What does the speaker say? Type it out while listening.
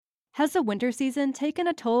Has the winter season taken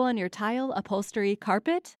a toll on your tile, upholstery,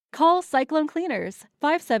 carpet? Call Cyclone Cleaners,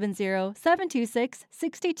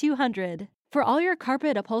 570-726-6200. For all your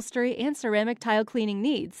carpet, upholstery, and ceramic tile cleaning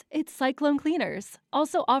needs, it's Cyclone Cleaners,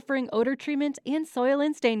 also offering odor treatment and soil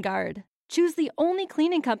and stain guard. Choose the only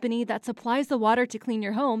cleaning company that supplies the water to clean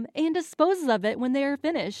your home and disposes of it when they are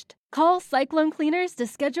finished. Call Cyclone Cleaners to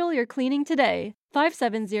schedule your cleaning today.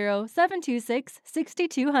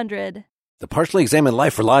 570-726-6200. The Partially Examined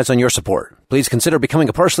Life relies on your support. Please consider becoming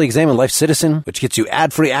a Partially Examined Life citizen, which gets you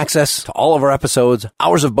ad-free access to all of our episodes,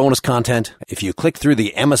 hours of bonus content. If you click through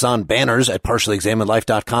the Amazon banners at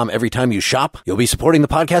partiallyexaminedlife.com every time you shop, you'll be supporting the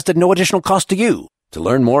podcast at no additional cost to you. To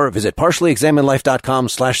learn more, visit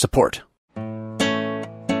partiallyexaminedlife.com/support.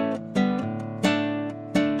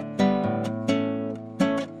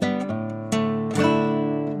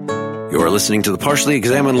 You're listening to The Partially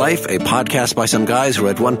Examined Life, a podcast by some guys who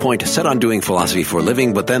at one point set on doing philosophy for a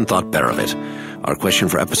living, but then thought better of it. Our question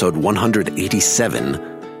for episode 187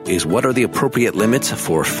 is, what are the appropriate limits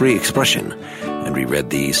for free expression? And we read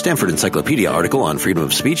the Stanford Encyclopedia article on freedom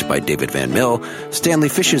of speech by David Van Mill, Stanley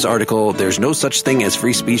Fish's article, There's No Such Thing as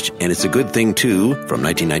Free Speech, and It's a Good Thing Too, from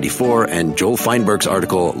 1994, and Joel Feinberg's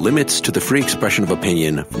article, Limits to the Free Expression of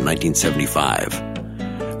Opinion, from 1975.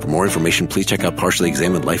 For more information, please check out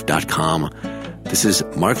partiallyexaminedlife.com. This is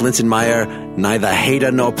Mark Linsenmeyer, neither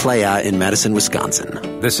hater nor player, in Madison,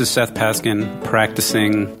 Wisconsin. This is Seth Paskin,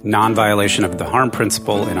 practicing non-violation of the harm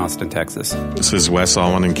principle in Austin, Texas. This is Wes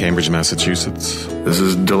Alwan in Cambridge, Massachusetts. This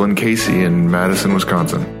is Dylan Casey in Madison,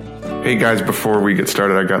 Wisconsin. Hey guys, before we get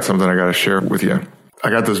started, I got something I got to share with you. I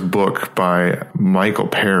got this book by Michael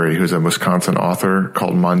Perry, who's a Wisconsin author,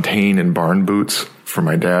 called Montaigne in Barn Boots, for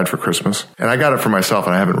my dad for Christmas. And I got it for myself,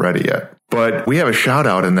 and I haven't read it yet. But we have a shout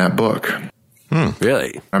out in that book.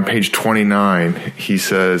 Really? On page 29, he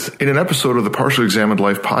says, in an episode of the Partially Examined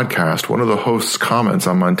Life podcast, one of the hosts comments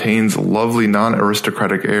on Montaigne's lovely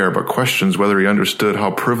non-aristocratic air, but questions whether he understood how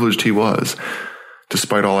privileged he was.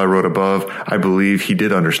 Despite all I wrote above, I believe he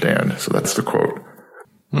did understand. So that's the quote.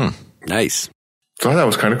 Nice. So I thought that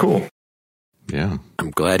was kind of cool. Yeah.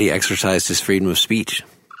 I'm glad he exercised his freedom of speech.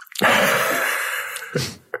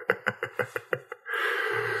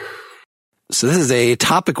 So this is a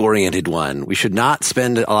topic-oriented one. We should not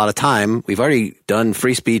spend a lot of time. We've already done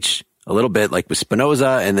free speech a little bit, like with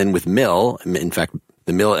Spinoza and then with Mill. In fact,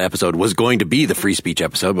 the Mill episode was going to be the free speech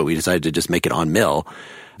episode, but we decided to just make it on Mill.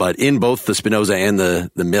 But in both the Spinoza and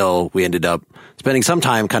the Mill, we ended up spending some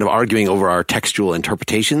time kind of arguing over our textual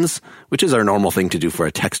interpretations, which is our normal thing to do for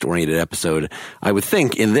a text-oriented episode. I would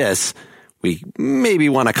think in this, we maybe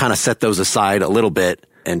want to kind of set those aside a little bit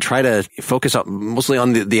and try to focus up mostly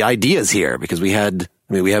on the ideas here, because we have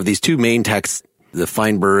these two main texts, the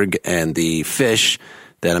Feinberg and the Fish,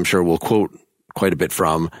 that I'm sure we'll quote quite a bit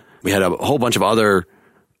from. We had a whole bunch of other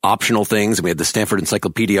optional things, and we had the Stanford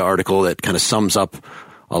Encyclopedia article that kind of sums up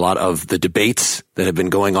a lot of the debates that have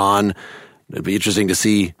been going on. It'd be interesting to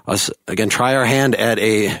see us, again, try our hand at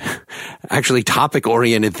a actually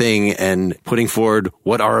topic-oriented thing and putting forward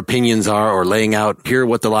what our opinions are, or laying out here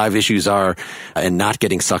what the live issues are, and not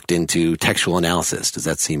getting sucked into textual analysis. Does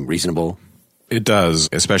that seem reasonable? It does,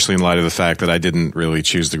 especially in light of the fact that I didn't really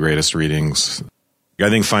choose the greatest readings. I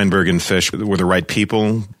think Feinberg and Fish were the right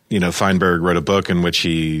people. You know, Feinberg wrote a book in which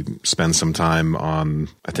he spends some time on,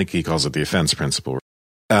 I think he calls it the offense principle,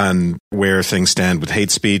 and where things stand with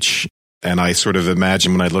hate speech. And I sort of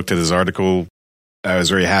imagine when I looked at his article, I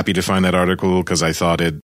was very happy to find that article because I thought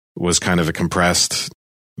it was kind of a compressed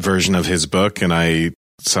version of his book. And I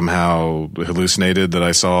somehow hallucinated that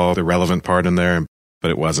I saw the relevant part in there,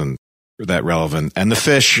 but it wasn't that relevant. And the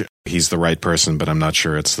Fish, he's the right person, but I'm not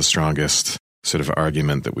sure it's the strongest sort of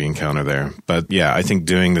argument that we encounter there. But yeah, I think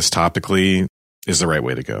doing this topically is the right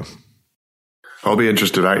way to go. I'll be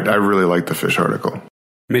interested. I really like the Fish article.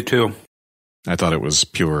 Me too. I thought it was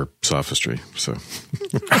pure sophistry. So,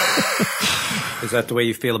 is that the way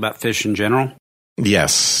you feel about Fish in general?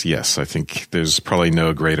 Yes. I think there's probably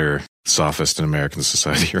no greater sophist in American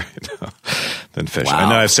society right now than Fish. Wow. I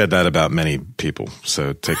know I've said that about many people,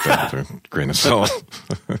 so take that with a grain of salt.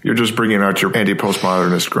 You're just bringing out your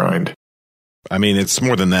anti-postmodernist grind. I mean, it's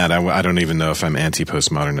more than that. I don't even know if I'm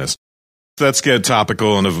anti-postmodernist. Let's get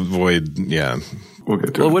topical and avoid, We'll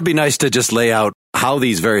get to Well, it. it would be nice to just lay out how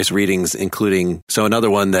these various readings, including, so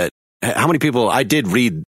another one that, how many people, I did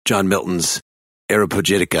read John Milton's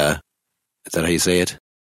Areopagitica. Is that how you say it?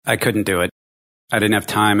 I couldn't do it. I didn't have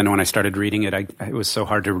time, and when I started reading it, it was so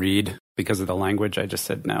hard to read because of the language. I just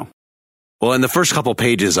said no. Well, and the first couple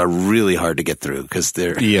pages are really hard to get through because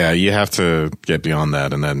they're... Yeah, you have to get beyond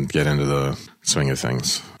that and then get into the swing of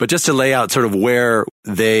things. But just to lay out sort of where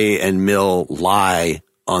they and Mill lie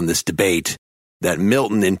on this debate, that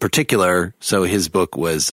Milton in particular, so his book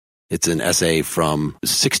it's an essay from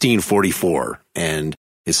 1644 and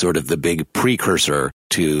is sort of the big precursor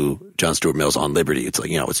to John Stuart Mill's On Liberty. It's like,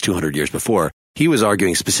 it's 200 years before. He was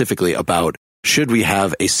arguing specifically about should we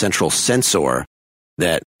have a central censor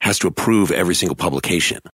that has to approve every single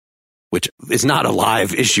publication, which is not a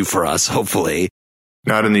live issue for us, hopefully.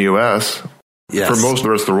 Not in the U.S. Yes. For most of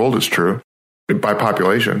the rest of the world, it's true. By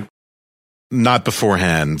population. Not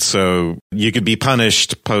beforehand. So you could be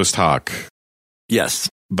punished post hoc. Yes.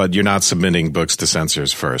 But you're not submitting books to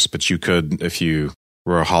censors first. But you could, if you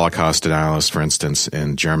were a Holocaust denialist, for instance,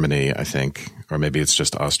 in Germany, I think, or maybe it's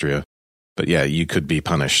just Austria. But yeah, you could be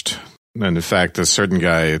punished. And in fact, a certain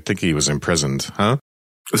guy, I think he was imprisoned, huh?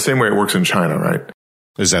 The same way it works in China, right?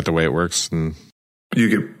 Is that the way it works? You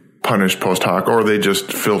get punished post hoc, or they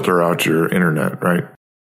just filter out your internet, right?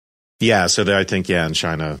 Yeah, so I think, in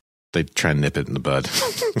China, they try and nip it in the bud.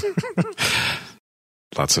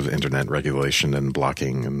 Lots of internet regulation and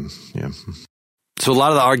blocking and, So a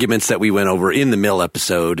lot of the arguments that we went over in the Mill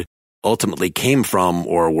episode ultimately came from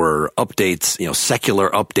or were updates, secular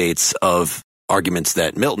updates of arguments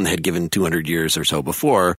that Milton had given 200 years or so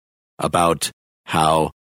before about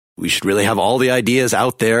how we should really have all the ideas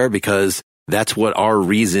out there because that's what our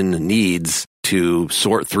reason needs to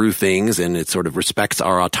sort through things, and it sort of respects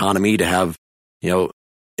our autonomy to have,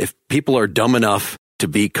 if people are dumb enough to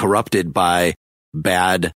be corrupted by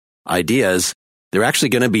bad ideas, they're actually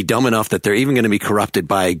going to be dumb enough that they're even going to be corrupted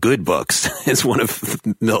by good books, is one of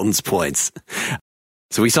Milton's points.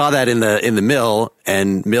 So we saw that in the Mill,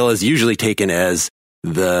 and Mill is usually taken as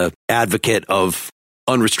the advocate of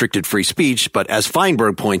unrestricted free speech. But as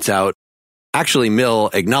Feinberg points out, actually Mill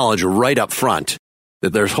acknowledged right up front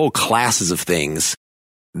that there's whole classes of things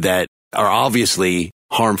that are obviously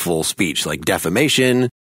harmful speech, like defamation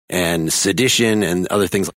and sedition and other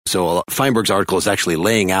things. So Feinberg's article is actually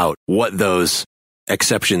laying out what those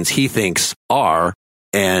exceptions he thinks are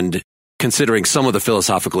and considering some of the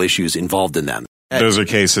philosophical issues involved in them. Those are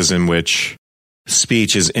cases in which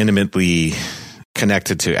speech is intimately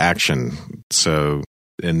connected to action. So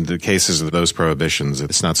in the cases of those prohibitions,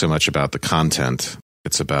 it's not so much about the content.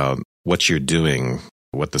 It's about what you're doing,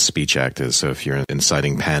 what the speech act is. So if you're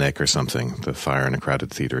inciting panic or something, the fire in a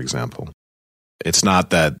crowded theater example, it's not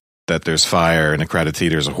that there's fire in a crowded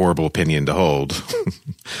theater is a horrible opinion to hold.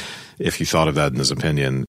 If you thought of that in his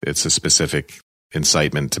opinion, it's a specific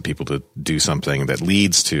incitement to people to do something that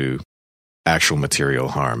leads to actual material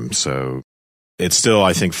harm. So it still,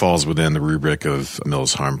 I think, falls within the rubric of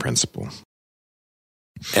Mill's harm principle.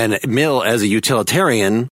 And Mill, as a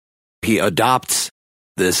utilitarian, he adopts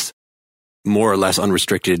this more or less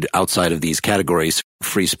unrestricted outside of these categories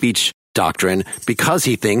free speech doctrine because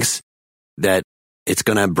he thinks that it's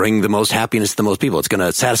going to bring the most happiness to the most people. It's going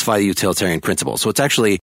to satisfy the utilitarian principle. So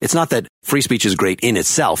it's not that free speech is great in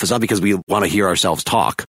itself. It's not because we want to hear ourselves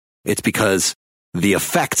talk. It's because the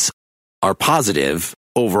effects are positive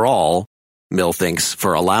overall, Mill thinks,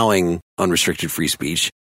 for allowing unrestricted free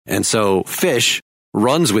speech. And so Fish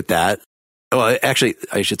runs with that. Oh, actually,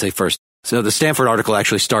 I should say first. So the Stanford article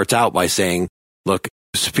actually starts out by saying, look,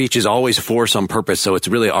 speech is always for some purpose. So it's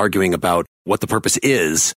really arguing about what the purpose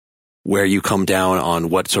is, where you come down on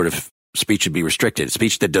what sort of speech should be restricted.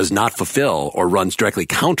 Speech that does not fulfill or runs directly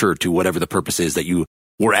counter to whatever the purpose is that you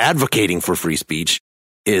were advocating for free speech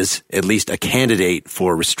is at least a candidate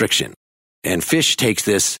for restriction. And Fish takes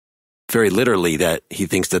this very literally, that he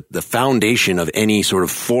thinks that the foundation of any sort of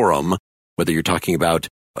forum, whether you're talking about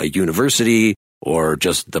a university or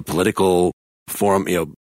just the political forum,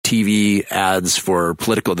 TV ads for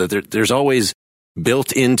political, that there's always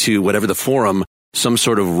built into whatever the forum some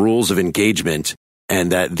sort of rules of engagement,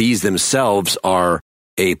 and that these themselves are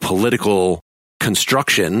a political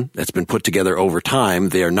construction that's been put together over time.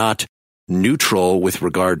 They are not neutral with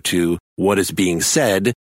regard to what is being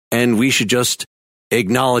said, and we should just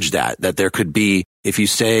acknowledge that there could be, if you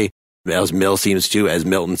say, as Mill seems to, as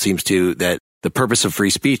Milton seems to, that the purpose of free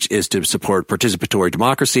speech is to support participatory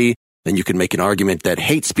democracy, then you can make an argument that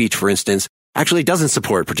hate speech, for instance, actually doesn't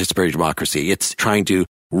support participatory democracy. It's trying to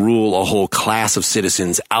rule a whole class of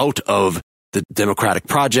citizens out of the democratic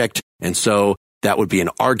project. And so that would be an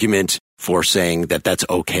argument for saying that that's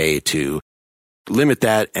okay to limit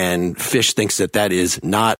that. And Fish thinks that is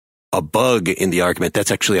not a bug in the argument.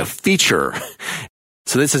 That's actually a feature.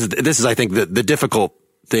 So this is, I think, the difficult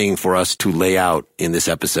thing for us to lay out in this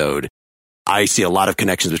episode. I see a lot of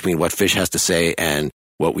connections between what Fish has to say and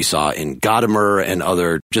what we saw in Gadamer and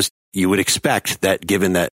other, just you would expect that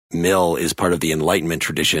given that Mill is part of the Enlightenment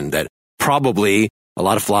tradition, that probably a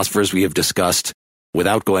lot of philosophers we have discussed,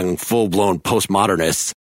 without going full-blown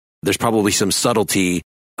postmodernists, there's probably some subtlety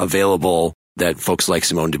available that folks like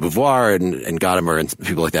Simone de Beauvoir and Gadamer and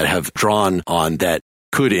people like that have drawn on that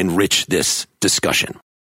could enrich this discussion.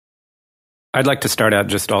 I'd like to start out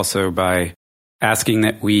just also by asking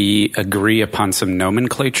that we agree upon some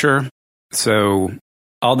nomenclature. So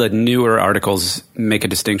all the newer articles make a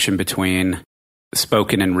distinction between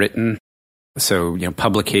spoken and written. So,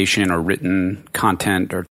 publication or written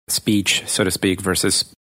content or speech, so to speak,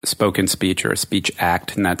 versus spoken speech or a speech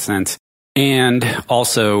act in that sense. And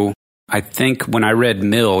also, I think when I read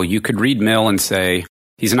Mill, you could read Mill and say,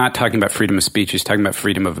 he's not talking about freedom of speech, he's talking about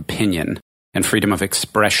freedom of opinion and freedom of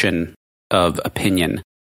expression of opinion.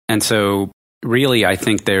 And so really, I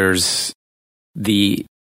think there's the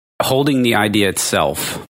holding the idea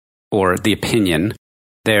itself or the opinion,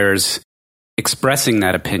 there's expressing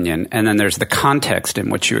that opinion, and then there's the context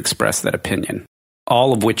in which you express that opinion,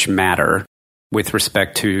 all of which matter with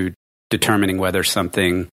respect to determining whether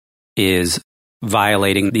something is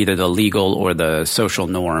violating either the legal or the social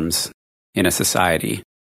norms in a society.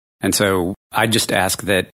 And so I just ask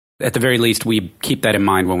that at the very least we keep that in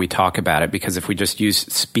mind when we talk about it, because if we just use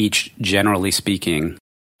speech generally speaking,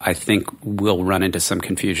 I think we'll run into some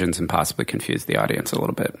confusions and possibly confuse the audience a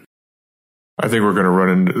little bit. I think we're going to run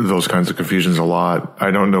into those kinds of confusions a lot.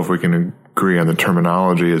 I don't know if we can agree on the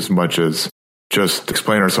terminology as much as just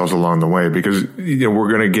explain ourselves along the way, because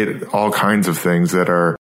we're going to get all kinds of things that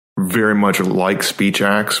are very much like speech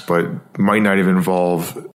acts, but might not even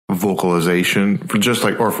involve vocalization, for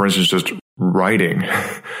instance, just writing,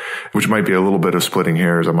 which might be a little bit of splitting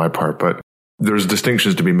hairs on my part, but there's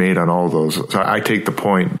distinctions to be made on all of those. So I take the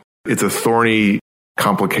point. It's a thorny,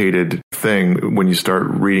 complicated thing when you start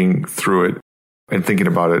reading through it and thinking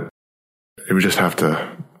about it. We just have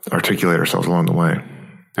to articulate ourselves along the way.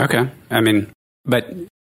 Okay. But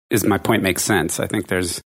does my point make sense? I think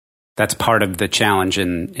that's part of the challenge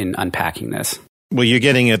in unpacking this. Well, you're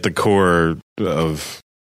getting at the core of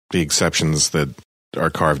the exceptions that are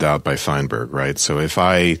carved out by Feinberg, right? So if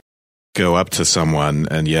I go up to someone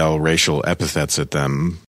and yell racial epithets at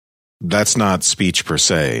them, that's not speech per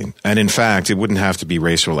se. And in fact, it wouldn't have to be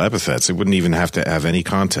racial epithets. It wouldn't even have to have any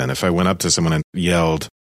content. If I went up to someone and yelled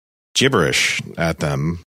gibberish at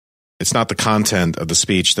them, it's not the content of the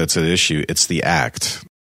speech that's at issue, it's the act.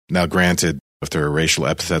 Now, granted, if there are racial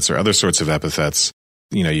epithets or other sorts of epithets,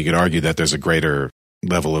 you could argue that there's a greater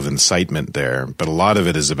level of incitement there. But a lot of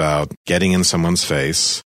it is about getting in someone's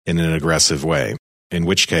face in an aggressive way, in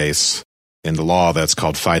which case, in the law, that's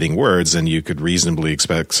called fighting words, and you could reasonably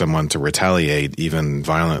expect someone to retaliate even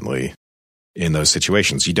violently in those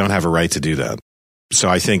situations. You don't have a right to do that. So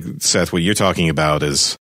I think, Seth, what you're talking about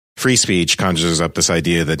is free speech conjures up this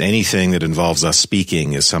idea that anything that involves us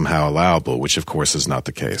speaking is somehow allowable, which of course is not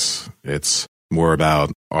the case. It's more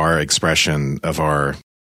about our expression of our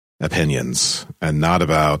opinions and not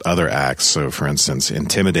about other acts. So, for instance,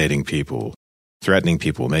 intimidating people, threatening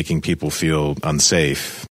people, making people feel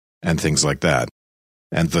unsafe, and things like that.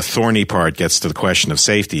 And the thorny part gets to the question of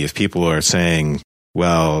safety. If people are saying,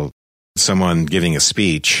 well, someone giving a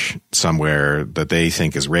speech somewhere that they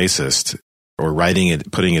think is racist or writing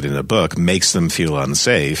it, putting it in a book makes them feel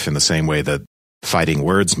unsafe in the same way that fighting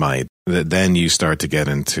words might, then you start to get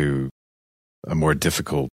into a more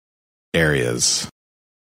difficult areas.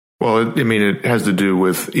 Well, it has to do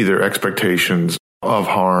with either expectations of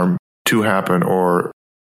harm to happen or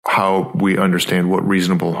how we understand what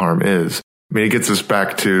reasonable harm is. It gets us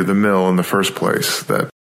back to the Mill in the first place, that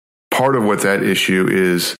part of what's at issue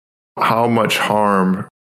is how much harm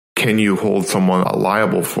can you hold someone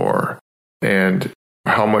liable for, and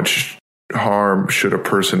how much harm should a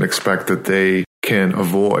person expect that they can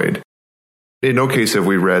avoid. In no case have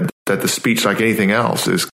we read that the speech, like anything else,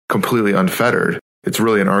 is completely unfettered. It's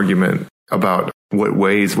really an argument about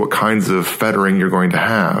what kinds of fettering you're going to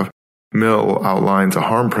have. Mill outlines a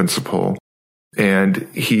harm principle, and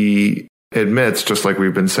he admits, just like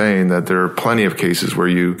we've been saying, that there are plenty of cases where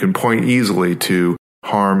you can point easily to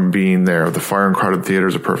harm being there. The fire in crowded theater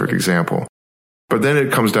is a perfect example. But then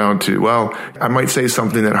it comes down to, well, I might say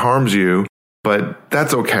something that harms you, but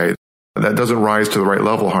that's okay. That doesn't rise to the right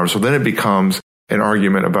level of harm. So then it becomes an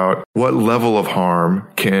argument about what level of harm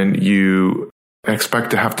can you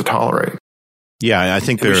expect to have to tolerate. Yeah, I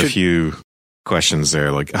think there are a few questions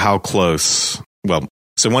there, like how close. Well,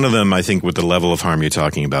 so one of them, I think, with the level of harm you're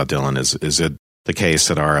talking about, Dylan, is it the case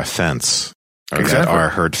that our offense or that our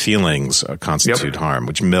hurt feelings constitute harm,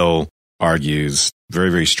 which Mill argues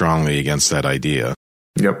very, very strongly against that idea.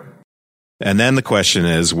 Yep. And then the question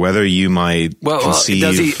is whether you might conceive.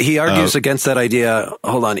 Does he argues against that idea.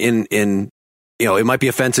 Hold on. In it might be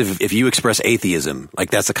offensive if you express atheism. Like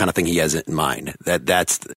that's the kind of thing he has in mind.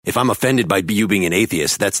 That's if I'm offended by you being an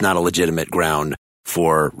atheist, that's not a legitimate ground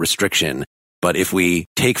for restriction. But if we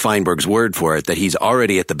take Feinberg's word for it, that he's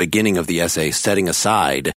already at the beginning of the essay setting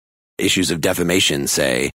aside issues of defamation,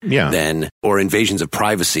 say, then, or invasions of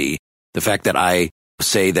privacy, the fact that I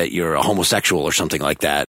say that you're a homosexual or something like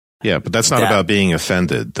that. Yeah, but that's not about being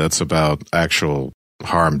offended. That's about actual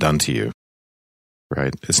harm done to you.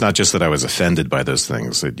 Right? It's not just that I was offended by those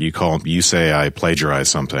things. That you say I plagiarize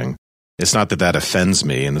something. It's not that offends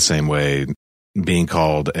me in the same way being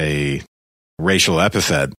called a racial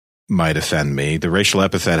epithet might offend me. The racial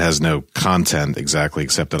epithet has no content exactly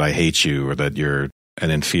except that I hate you or that you're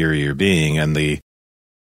an inferior being. And the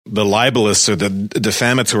libelous or the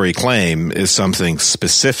defamatory claim is something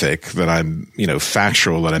specific that I'm,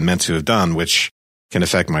 factual that I'm meant to have done, which can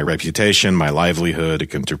affect my reputation, my livelihood. It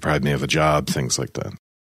can deprive me of a job, things like that.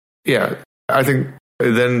 Yeah. I think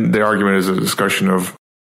then the argument is a discussion of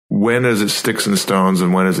when is it sticks and stones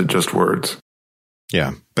and when is it just words?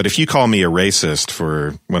 Yeah. But if you call me a racist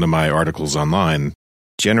for one of my articles online,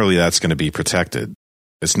 generally that's going to be protected.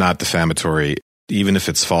 It's not defamatory, even if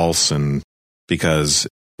it's false, and because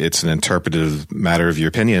it's an interpretive matter of your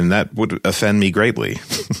opinion, that would offend me greatly.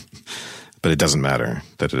 But it doesn't matter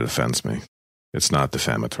that it offends me. It's not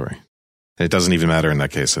defamatory. It doesn't even matter in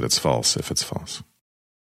that case that it's false, if it's false.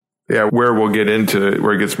 Yeah, where we'll get into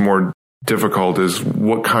where it gets more difficult is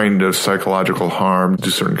what kind of psychological harm do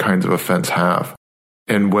certain kinds of offense have,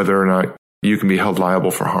 and whether or not you can be held liable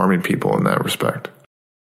for harming people in that respect.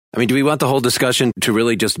 I mean, do we want the whole discussion to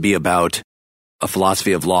really just be about a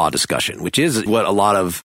philosophy of law discussion, which is what a lot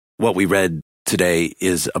of what we read today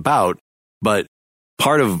is about? But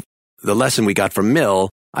part of the lesson we got from Mill,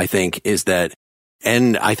 I think, is that,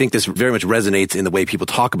 and I think this very much resonates in the way people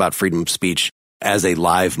talk about freedom of speech as a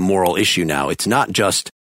live moral issue now. It's not just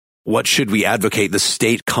what should we advocate the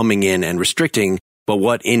state coming in and restricting, but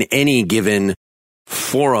what in any given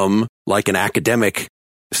forum, like an academic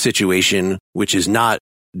situation, which is not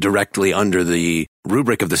directly under the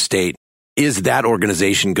rubric of the state, is that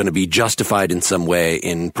organization going to be justified in some way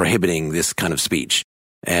in prohibiting this kind of speech?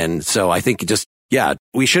 And so I think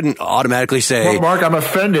we shouldn't automatically say, well, Mark, I'm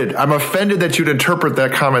offended. I'm offended that you'd interpret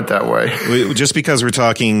that comment that way. Just because we're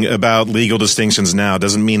talking about legal distinctions now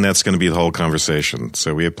doesn't mean that's going to be the whole conversation.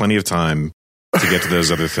 So we have plenty of time to get to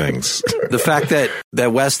those other things. The fact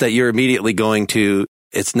that Wes, that you're immediately going to,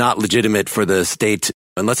 it's not legitimate for the state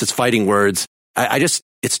unless it's fighting words.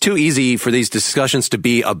 It's too easy for these discussions to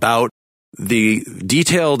be about the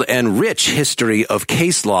detailed and rich history of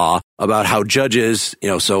case law about how judges,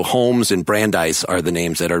 so Holmes and Brandeis are the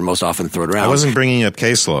names that are most often thrown around. I wasn't bringing up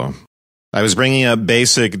case law. I was bringing up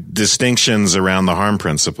basic distinctions around the harm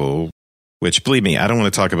principle, which, believe me, I don't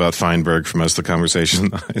want to talk about Feinberg for most of the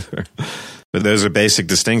conversation either. But those are basic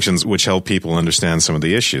distinctions which help people understand some of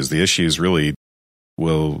the issues. The issues really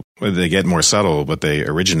they get more subtle, but they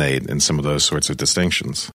originate in some of those sorts of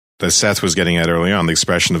distinctions. That Seth was getting at early on, the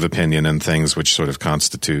expression of opinion and things which sort of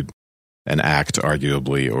constitute an act,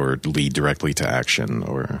 arguably, or lead directly to action.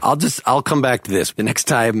 Or I'll come back to this the next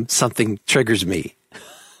time something triggers me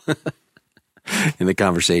in the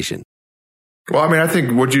conversation. Well, I mean, I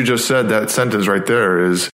think what you just said, that sentence right there,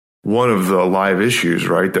 is one of the live issues,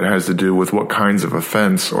 right? That has to do with what kinds of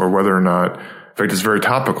offense or whether or not, in fact, it's very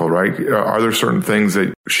topical, right? Are there certain things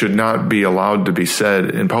that should not be allowed to be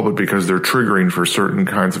said in public because they're triggering for certain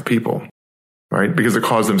kinds of people, right? Because it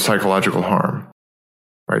causes them psychological harm,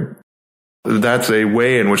 right? That's a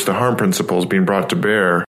way in which the harm principle is being brought to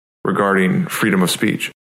bear regarding freedom of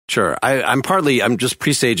speech. Sure. I'm just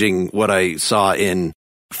presaging what I saw in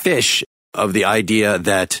Fish of the idea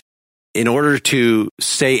that in order to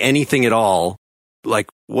say anything at all, like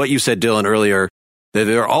what you said, Dylan, earlier, that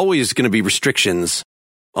there are always going to be restrictions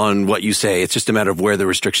on what you say. It's just a matter of where the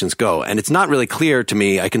restrictions go. And it's not really clear to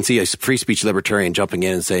me. I can see a free speech libertarian jumping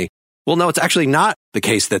in and saying, well, no, it's actually not the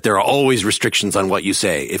case that there are always restrictions on what you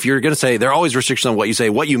say. If you're going to say there are always restrictions on what you say,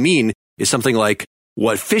 what you mean is something like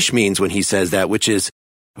what Fish means when he says that, which is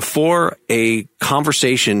for a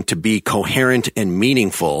conversation to be coherent and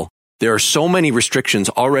meaningful, there are so many restrictions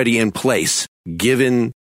already in place,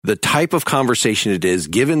 given the type of conversation it is,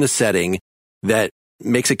 given the setting, that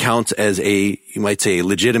makes it count as you might say, a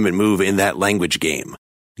legitimate move in that language game.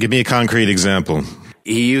 Give me a concrete example.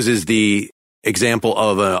 He uses the example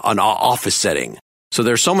of an office setting. So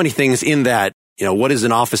there's so many things in that, what is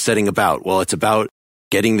an office setting about? Well, it's about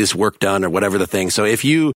getting this work done or whatever the thing. So if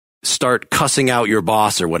you start cussing out your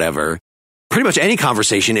boss or whatever, pretty much any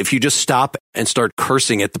conversation, if you just stop and start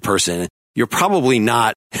cursing at the person, you're probably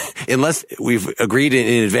not, unless we've agreed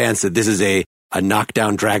in advance that this is a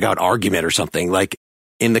knockdown, drag out argument or something, like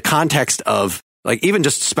in the context of like even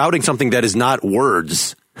just spouting something that is not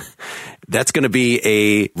words, that's going to be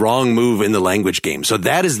a wrong move in the language game. So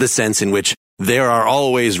that is the sense in which there are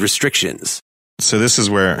always restrictions. So this is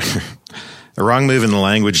where a wrong move in the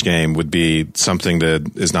language game would be something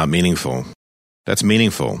that is not meaningful. That's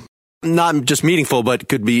meaningful. Not just meaningful, but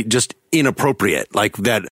could be just inappropriate. Like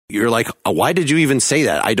that, you're like, why did you even say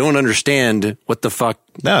that? I don't understand what the fuck.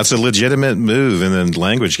 No, it's a legitimate move in the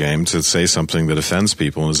language game to say something that offends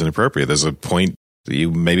people and is inappropriate. There's a point that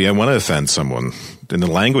maybe I want to offend someone. In the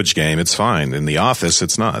language game, it's fine. In the office,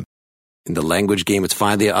 it's not. In the language game, it's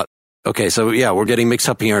fine. Okay, so yeah, we're getting mixed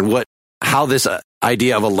up here in how this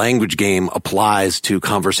idea of a language game applies to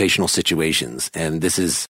conversational situations. And this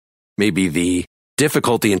is maybe the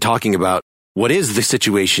difficulty in talking about what is the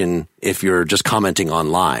situation if you're just commenting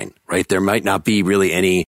online, right? There might not be really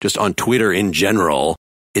any, just on Twitter in general,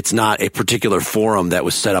 it's not a particular forum that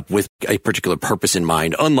was set up with a particular purpose in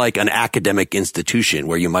mind, unlike an academic institution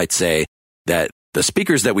where you might say that the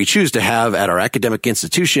speakers that we choose to have at our academic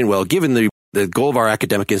institution, well, given the goal of our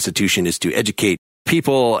academic institution is to educate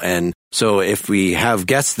people. And so if we have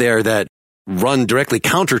guests there that run directly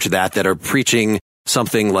counter to that are preaching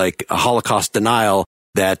something like a Holocaust denial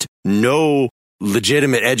that no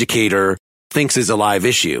legitimate educator thinks is a live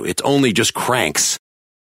issue, it's only just cranks,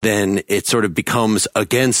 then it sort of becomes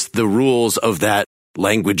against the rules of that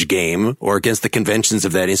language game or against the conventions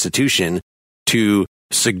of that institution to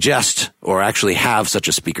suggest or actually have such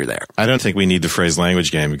a speaker there. I don't think we need the phrase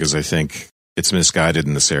language game because I think it's misguided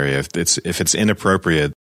in this area. If it's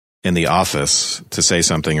inappropriate in the office to say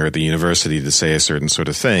something or at the university to say a certain sort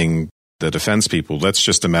of thing that offends people, that's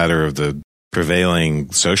just a matter of the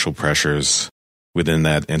prevailing social pressures within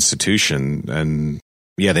that institution. And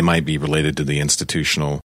yeah, they might be related to the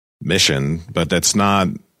institutional mission, but that's not,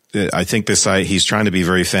 I think he's trying to be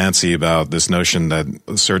very fancy about this notion that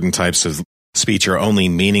certain types of speech are only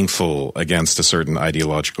meaningful against a certain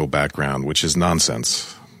ideological background, which is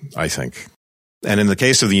nonsense, I think. And in the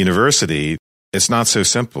case of the university, it's not so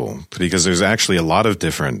simple because there's actually a lot of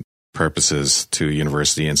different purposes to a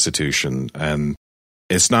university institution. And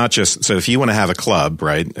it's not just, so if you want to have a club,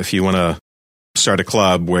 right? If you want to start a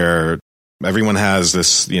club where everyone has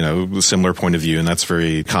this, similar point of view, and that's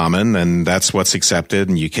very common, and that's what's accepted,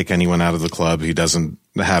 and you kick anyone out of the club who doesn't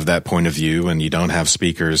have that point of view, and you don't have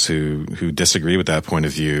speakers who disagree with that point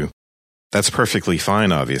of view, that's perfectly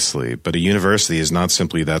fine, obviously. But a university is not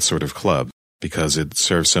simply that sort of club because it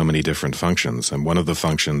serves so many different functions. And one of the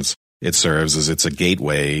functions it serves is it's a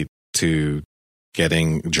gateway to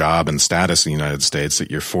getting job and status in the United States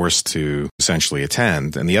that you're forced to essentially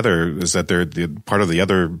attend. And the other is that part of the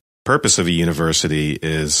other purpose of a university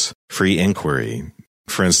is free inquiry.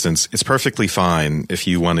 For instance, it's perfectly fine if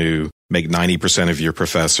you want to make 90% of your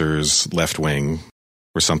professors left-wing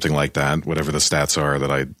or something like that, whatever the stats are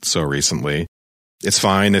that I saw recently. It's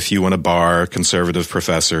fine if you want to bar conservative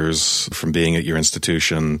professors from being at your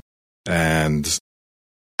institution. And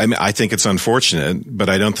I think it's unfortunate, but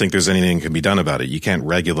I don't think there's anything that can be done about it. You can't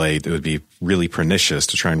regulate. It would be really pernicious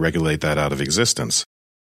to try and regulate that out of existence.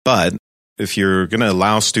 But if you're going to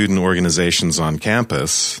allow student organizations on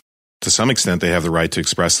campus, to some extent, they have the right to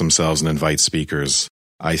express themselves and invite speakers,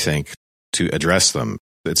 I think, to address them.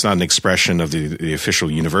 It's not an expression of the official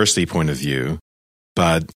university point of view,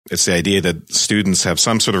 but it's the idea that students have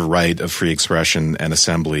some sort of right of free expression and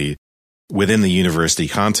assembly within the university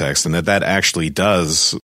context, and that actually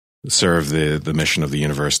does serve the mission of the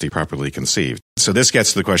university properly conceived. So this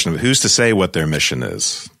gets to the question of who's to say what their mission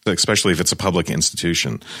is, especially if it's a public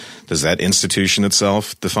institution. Does that institution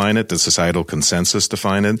itself define it? Does societal consensus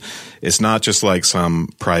define it? It's not just like some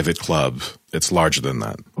private club. It's larger than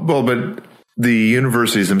that. Well, but the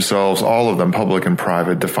universities themselves, all of them, public and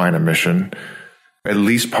private, define a mission. At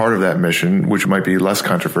least part of that mission, which might be less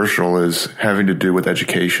controversial, is having to do with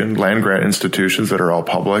education. Land-grant institutions that are all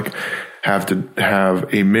public have to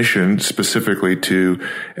have a mission specifically to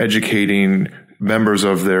educating members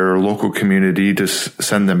of their local community to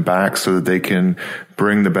send them back so that they can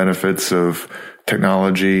bring the benefits of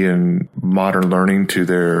technology and modern learning to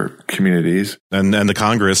their communities. And the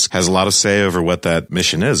Congress has a lot of say over what that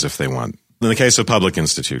mission is if they want. In the case of public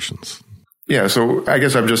institutions. Yeah, so I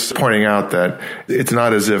guess I'm just pointing out that it's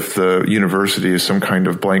not as if the university is some kind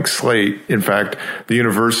of blank slate. In fact, the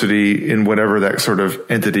university, in whatever that sort of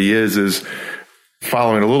entity is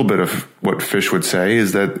following a little bit of what Fish would say,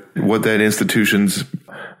 is that what that institution's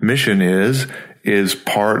mission is is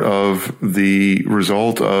part of the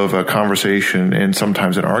result of a conversation and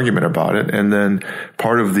sometimes an argument about it. And then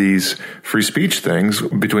part of these free speech things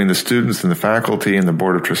between the students and the faculty and the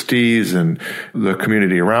board of trustees and the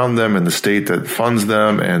community around them and the state that funds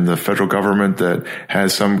them and the federal government that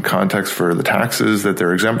has some context for the taxes that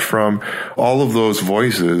they're exempt from. All of those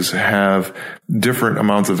voices have different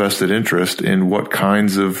amounts of vested interest in what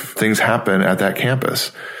kinds of things happen at that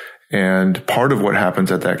campus. And part of what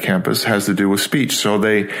happens at that campus has to do with speech. So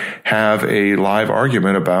they have a live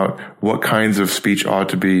argument about what kinds of speech ought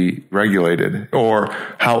to be regulated or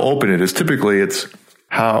how open it is. Typically, it's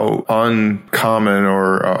how uncommon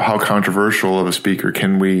or how controversial of a speaker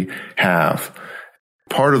can we have.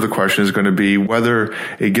 Part of the question is going to be whether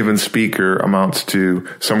a given speaker amounts to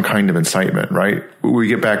some kind of incitement, right? We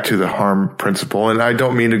get back to the harm principle. And I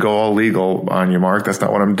don't mean to go all legal on you, Mark. That's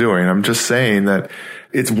not what I'm doing. I'm just saying that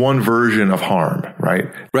it's one version of harm,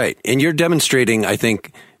 right? Right. And you're demonstrating, I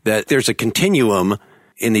think, that there's a continuum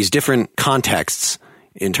in these different contexts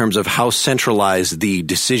in terms of how centralized the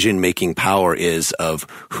decision-making power is of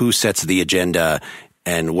who sets the agenda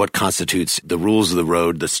and what constitutes the rules of the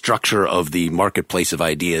road, the structure of the marketplace of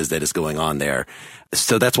ideas that is going on there.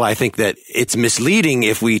 So that's why I think that it's misleading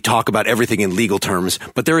if we talk about everything in legal terms,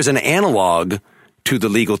 but there is an analog to the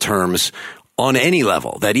legal terms on any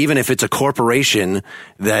level, that even if it's a corporation,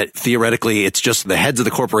 that theoretically it's just the heads of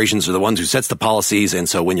the corporations are the ones who sets the policies. And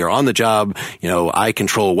so when you're on the job, I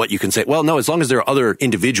control what you can say. Well, no, as long as there are other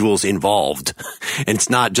individuals involved and it's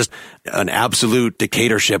not just an absolute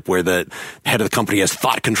dictatorship where the head of the company has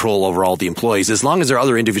thought control over all the employees. As long as there are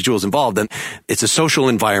other individuals involved, then it's a social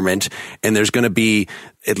environment and there's going to be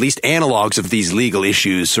at least analogs of these legal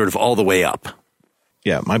issues sort of all the way up.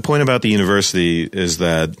 Yeah. My point about the university is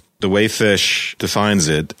that the way Fish defines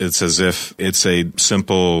it, it's as if it's a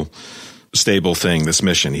simple, stable thing, this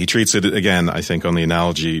mission. He treats it, again, I think, on the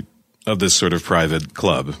analogy of this sort of private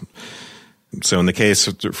club. So in the case,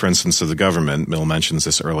 for instance, of the government, Mill mentions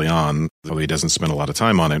this early on, although he doesn't spend a lot of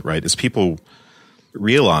time on it, right, is people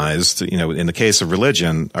realized, in the case of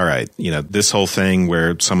religion, all right, this whole thing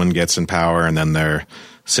where someone gets in power and then their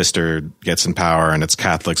sister gets in power and it's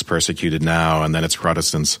Catholics persecuted now and then it's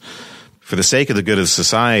Protestants. For the sake of the good of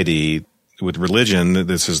society, with religion,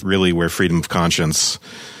 this is really where freedom of conscience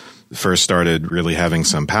first started really having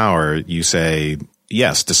some power. You say,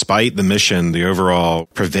 yes, despite the mission, the overall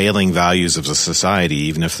prevailing values of the society,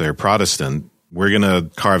 even if they're Protestant, we're going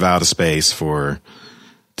to carve out a space for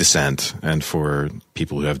dissent and for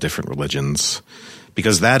people who have different religions,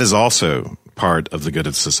 because that is also part of the good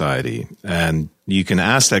of society. And you can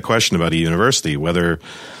ask that question about a university, whether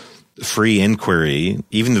free inquiry,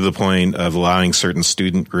 even to the point of allowing certain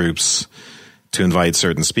student groups to invite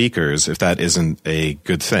certain speakers, if that isn't a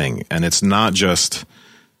good thing. And it's not just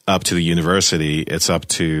up to the university, it's up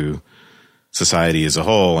to society as a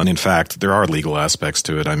whole. And in fact, there are legal aspects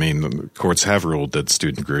to it. I mean, courts have ruled that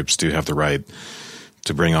student groups do have the right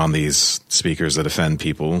to bring on these speakers that offend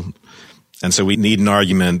people. And so we need an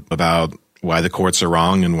argument about why the courts are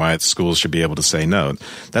wrong and why schools should be able to say no.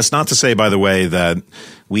 That's not to say, by the way, that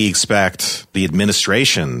we expect the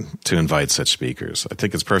administration to invite such speakers. I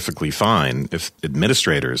think it's perfectly fine if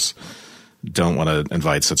administrators don't want to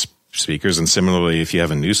invite such speakers. And similarly, if you have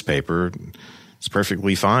a newspaper, it's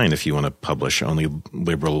perfectly fine if you want to publish only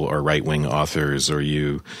liberal or right-wing authors, or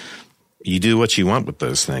you do what you want with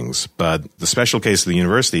those things. But the special case of the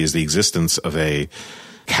university is the existence of a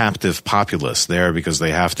captive populace there because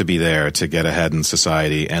they have to be there to get ahead in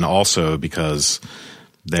society, and also because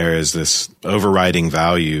there is this overriding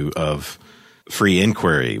value of free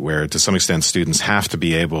inquiry where to some extent students have to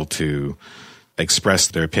be able to express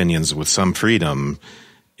their opinions with some freedom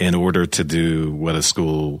in order to do what a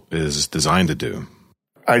school is designed to do.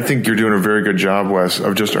 I think you're doing a very good job, Wes,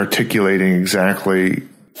 of just articulating exactly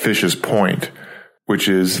Fish's point, which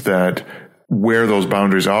is that where those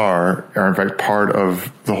boundaries are in fact part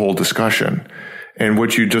of the whole discussion. And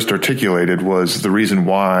what you just articulated was the reason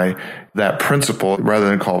why that principle, rather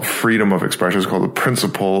than called freedom of expression, is called the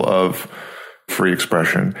principle of free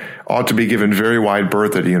expression, ought to be given very wide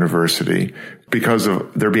berth at a university because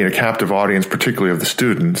of there being a captive audience, particularly of the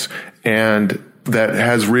students, and that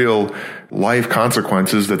has real life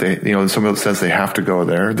consequences that they, in some sense they have to go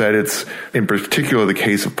there, that it's in particular the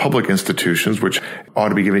case of public institutions, which ought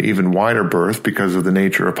to be given even wider berth because of the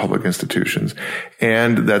nature of public institutions,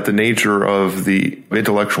 and that the nature of the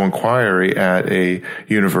intellectual inquiry at a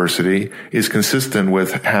university is consistent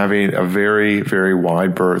with having a very, very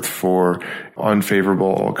wide berth for unfavorable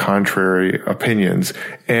or contrary opinions,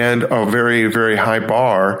 and a very, very high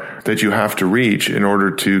bar that you have to reach in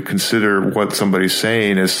order to consider what somebody's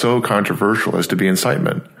saying is so controversial controversial as to be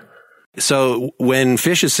incitement. So when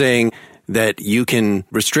Fish is saying that you can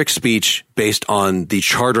restrict speech based on the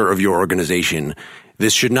charter of your organization,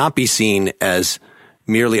 this should not be seen as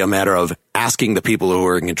merely a matter of asking the people who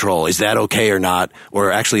are in control, is that okay or not?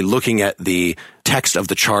 Or actually looking at the text of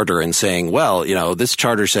the charter and saying, well, this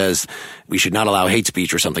charter says we should not allow hate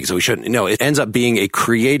speech or something, so we shouldn't. No, it ends up being a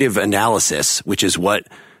creative analysis, which is what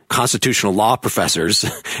constitutional law professors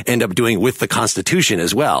end up doing with the Constitution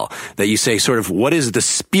as well. That you say sort of, what is the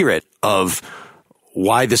spirit of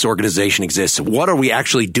why this organization exists? What are we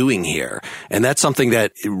actually doing here? And that's something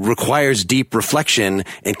that requires deep reflection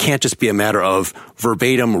and can't just be a matter of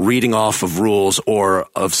verbatim reading off of rules or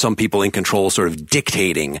of some people in control sort of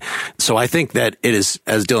dictating. So I think that it is,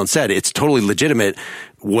 as Dylan said, it's totally legitimate,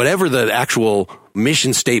 whatever the actual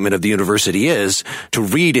mission statement of the university is, to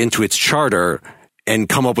read into its charter and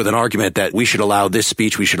come up with an argument that we should allow this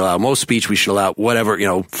speech, we should allow most speech, we should allow whatever,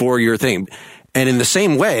 for your thing. And in the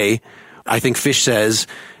same way, I think Fish says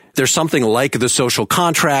there's something like the social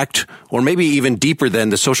contract, or maybe even deeper than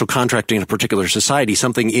the social contract in a particular society,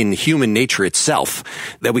 something in human nature itself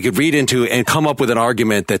that we could read into and come up with an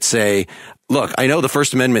argument that say, look, I know the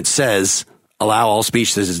First Amendment says allow all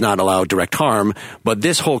speech that does not allow direct harm, but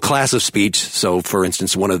this whole class of speech, so for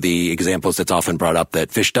instance, one of the examples that's often brought up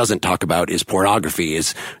that Fish doesn't talk about is pornography.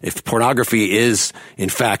 Is if pornography is in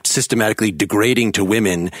fact systematically degrading to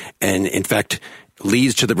women and in fact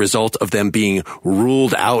leads to the result of them being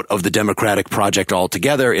ruled out of the democratic project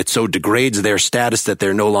altogether. It so degrades their status that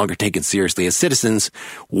they're no longer taken seriously as citizens.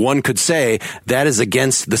 One could say that is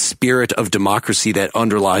against the spirit of democracy that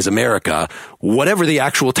underlies America, whatever the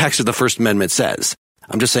actual text of the First Amendment says.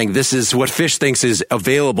 I'm just saying this is what Fish thinks is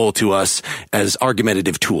available to us as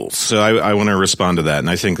argumentative tools. So I want to respond to that, and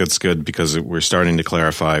I think that's good because we're starting to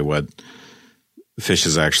clarify what Fish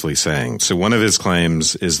is actually saying. So one of his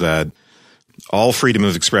claims is that all freedom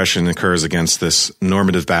of expression occurs against this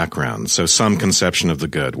normative background, so some conception of the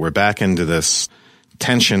good. We're back into this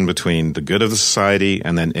tension between the good of the society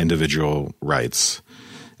and then individual rights.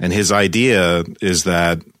 And his idea is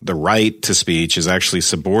that the right to speech is actually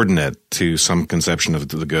subordinate to some conception of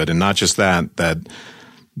the good. And not just that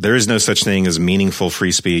there is no such thing as meaningful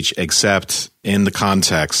free speech except in the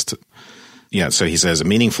context. Yeah, so he says a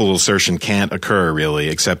meaningful assertion can't occur really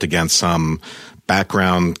except against some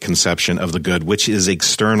background conception of the good, which is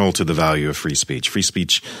external to the value of free speech. Free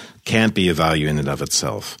speech can't be a value in and of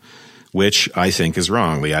itself, which I think is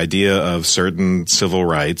wrong. The idea of certain civil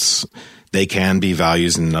rights, they can be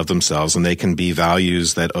values in and of themselves, and they can be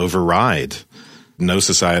values that override. No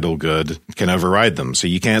societal good can override them. So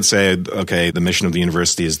you can't say, okay, the mission of the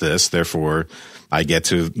university is this, therefore I get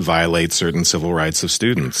to violate certain civil rights of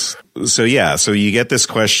students. So you get this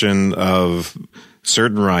question of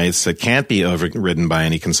certain rights that can't be overridden by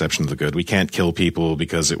any conception of the good. We can't kill people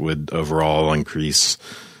because it would overall increase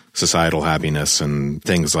societal happiness and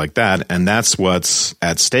things like that. And that's what's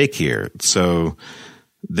at stake here. So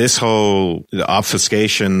this whole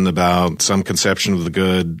obfuscation about some conception of the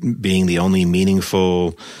good being the only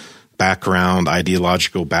meaningful background,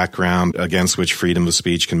 ideological background against which freedom of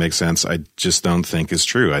speech can make sense, I just don't think is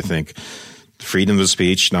true. I think freedom of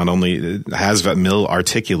speech not only has, Mill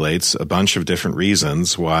articulates a bunch of different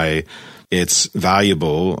reasons why it's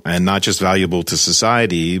valuable, and not just valuable to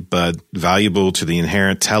society, but valuable to the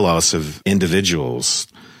inherent telos of individuals,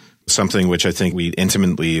 something which I think we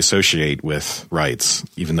intimately associate with rights,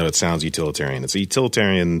 even though it sounds utilitarian. It's a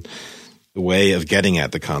utilitarian way of getting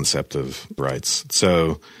at the concept of rights.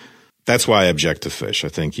 So that's why I object to Fish. I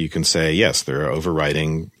think you can say, yes, there are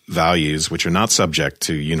overriding values which are not subject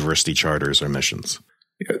to university charters or missions.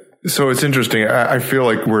 Yeah. So it's interesting. I feel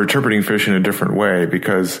like we're interpreting Fish in a different way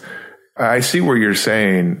because I see where you're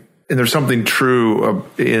saying, and there's something true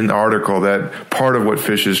in the article that part of what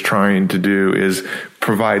Fish is trying to do is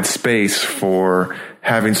provide space for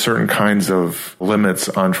having certain kinds of limits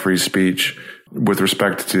on free speech with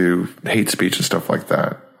respect to hate speech and stuff like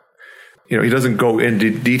that. He doesn't go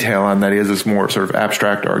into detail on that. He has this more sort of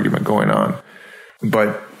abstract argument going on.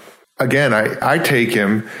 But again, I take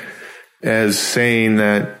him as saying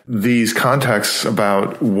that these contexts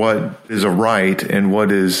about what is a right and what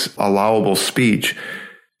is allowable speech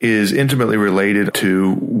is intimately related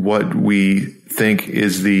to what we think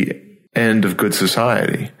is the end of good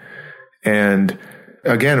society. And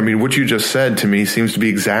again, what you just said to me seems to be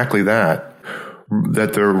exactly that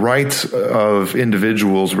the rights of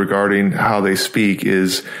individuals regarding how they speak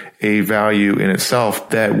is a value in itself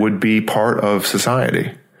that would be part of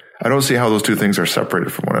society. I don't see how those two things are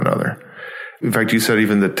separated from one another. In fact, you said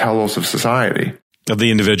even the telos of society. Of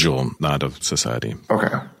the individual, not of society.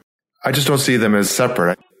 Okay. I just don't see them as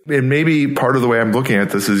separate. And maybe part of the way I'm looking at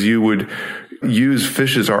this is you would use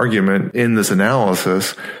Fish's argument in this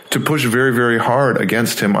analysis to push very, very hard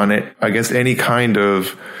against him against any kind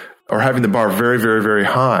of, or having the bar very, very, very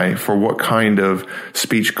high for what kind of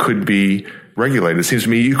speech could be regulated. It seems to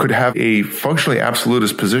me you could have a functionally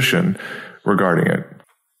absolutist position regarding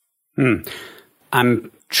it.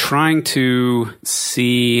 I'm trying to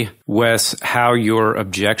see, Wes, how your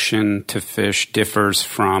objection to Fish differs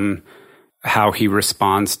from how he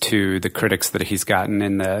responds to the critics that he's gotten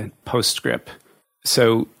in the postscript.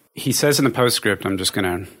 So he says in the postscript, I'm just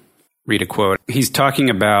going to read a quote. He's talking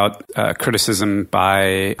about criticism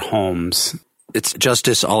by Holmes. It's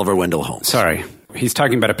Justice Oliver Wendell Holmes. Sorry. He's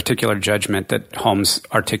talking about a particular judgment that Holmes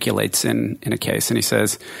articulates in a case. And he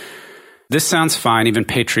says, "This sounds fine, even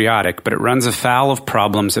patriotic, but it runs afoul of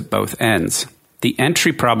problems at both ends. The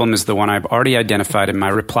entry problem is the one I've already identified in my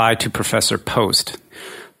reply to Professor Post.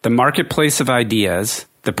 The marketplace of ideas,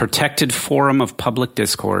 the protected forum of public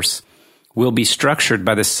discourse, will be structured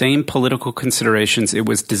by the same political considerations it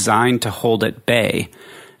was designed to hold at bay,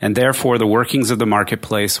 and therefore the workings of the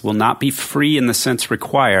marketplace will not be free in the sense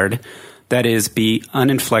required, that is, be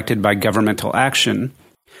uninflected by governmental action.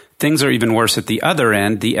 Things are even worse at the other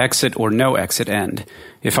end, the exit or no exit end.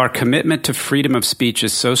 If our commitment to freedom of speech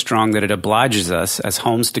is so strong that it obliges us, as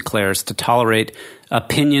Holmes declares, to tolerate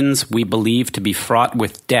opinions we believe to be fraught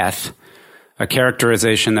with death, a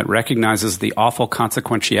characterization that recognizes the awful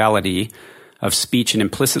consequentiality of speech and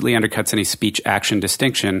implicitly undercuts any speech-action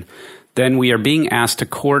distinction, then we are being asked to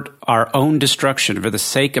court our own destruction for the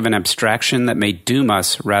sake of an abstraction that may doom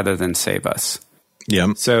us rather than save us."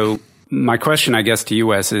 Yeah. So my question, I guess, to you,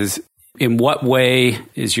 Wes, is in what way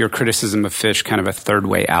is your criticism of Fish kind of a third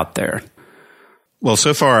way out there? Well,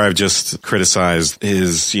 so far I've just criticized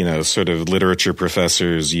his, sort of literature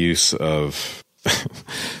professor's use of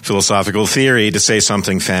philosophical theory to say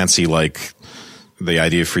something fancy like the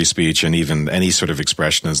idea of free speech and even any sort of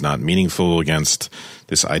expression is not meaningful against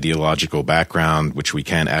this ideological background, which we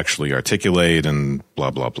can't actually articulate and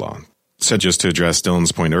blah, blah, blah. So just to address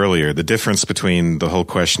Dylan's point earlier, the difference between the whole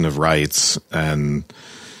question of rights and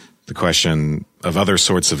the question of other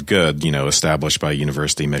sorts of good, established by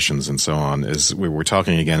university missions and so on, is we're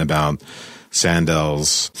talking again about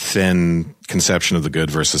Sandel's thin conception of the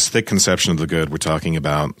good versus thick conception of the good. We're talking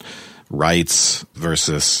about rights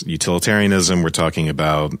versus utilitarianism. We're talking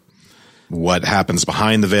about what happens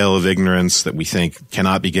behind the veil of ignorance that we think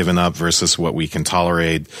cannot be given up versus what we can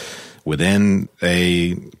tolerate within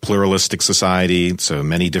a pluralistic society. So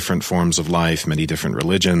many different forms of life, many different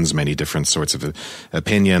religions, many different sorts of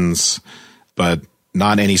opinions, but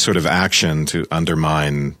not any sort of action to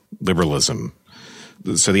undermine liberalism.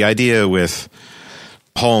 So the idea with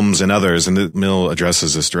Holmes and others, and Mill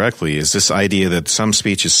addresses this directly, is this idea that some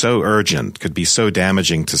speech is so urgent, could be so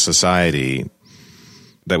damaging to society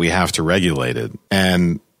that we have to regulate it.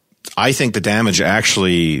 And I think the damage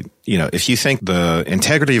actually, if you think the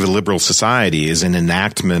integrity of a liberal society is an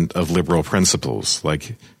enactment of liberal principles,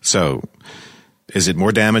 so is it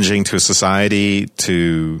more damaging to a society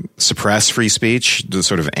to suppress free speech, the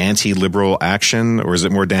sort of anti-liberal action, or is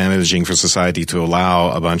it more damaging for society to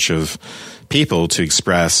allow a bunch of people to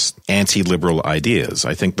express anti-liberal ideas?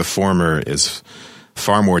 I think the former is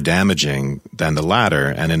far more damaging than the latter.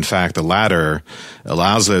 And in fact, the latter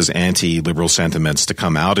allows those anti-liberal sentiments to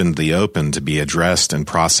come out in the open, to be addressed and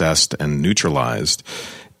processed and neutralized,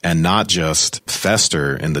 and not just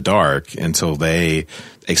fester in the dark until they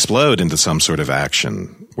explode into some sort of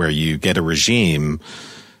action where you get a regime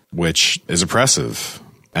which is oppressive.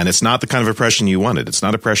 And it's not the kind of oppression you wanted. It's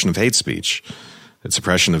not oppression of hate speech. It's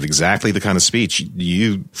oppression of exactly the kind of speech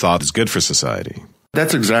you thought is good for society.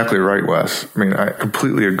 That's exactly right, Wes. I mean, I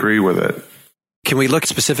completely agree with it. Can we look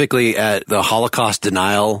specifically at the Holocaust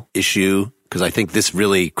denial issue? Because I think this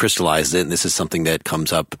really crystallized it, and this is something that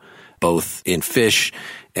comes up both in Fish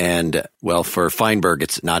and, well, for Feinberg,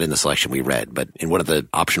 it's not in the selection we read, but in one of the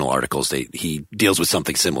optional articles, he deals with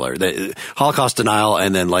something similar. The Holocaust denial,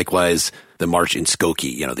 and then likewise the march in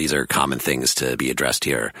Skokie. These are common things to be addressed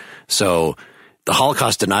here. So the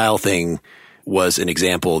Holocaust denial thing was an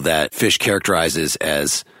example that Fish characterizes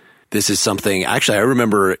as this is something, actually, I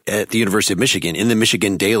remember at the University of Michigan, in the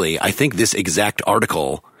Michigan Daily, I think this exact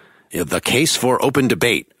article, the case for open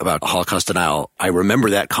debate about Holocaust denial, I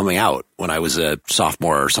remember that coming out when I was a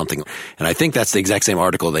sophomore or something. And I think that's the exact same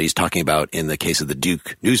article that he's talking about in the case of the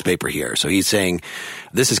Duke newspaper here. So he's saying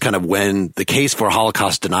this is kind of when the case for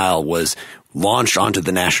Holocaust denial was launched onto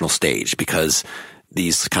the national stage, because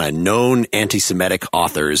these kind of known anti-Semitic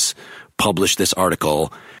authors published this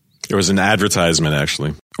article. There was an advertisement,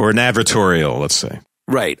 actually, or an advertorial, let's say.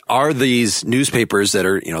 Right. Are these newspapers that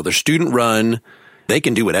are, they're student run, they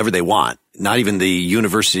can do whatever they want. Not even the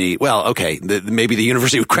university. Well, okay, maybe the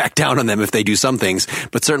university would crack down on them if they do some things,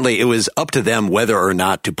 but certainly it was up to them whether or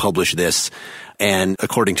not to publish this. And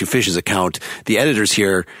according to Fish's account, the editors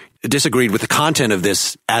here disagreed with the content of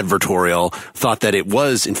this advertorial, thought that it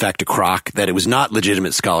was, in fact, a crock, that it was not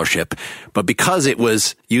legitimate scholarship. But because it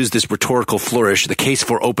was used this rhetorical flourish, the case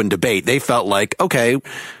for open debate, they felt like, okay,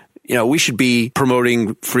 we should be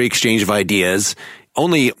promoting free exchange of ideas.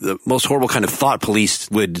 Only the most horrible kind of thought police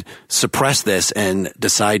would suppress this and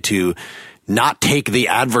decide to not take the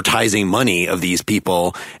advertising money of these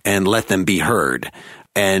people and let them be heard.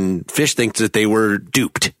 And Fish thinks that they were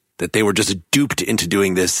duped, that they were just duped into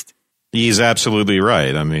doing this. He's absolutely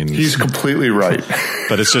right. I mean, he's completely right.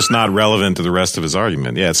 But it's just not relevant to the rest of his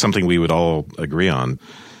argument. Yeah, it's something we would all agree on.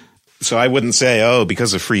 So I wouldn't say,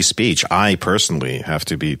 because of free speech, I personally have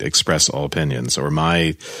to express all opinions, or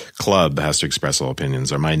my club has to express all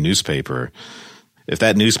opinions, or my newspaper. If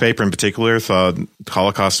that newspaper in particular thought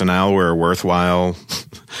Holocaust denial were a worthwhile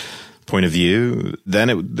point of view, then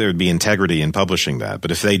there would be integrity in publishing that. But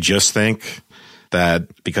if they just think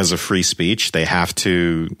that because of free speech, they have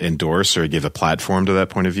to endorse or give a platform to that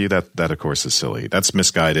point of view, that of course is silly. That's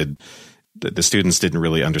misguided. The students didn't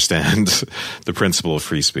really understand the principle of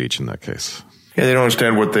free speech in that case. Yeah, they don't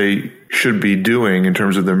understand what they should be doing in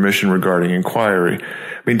terms of their mission regarding inquiry.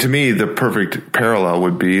 I mean, to me, the perfect parallel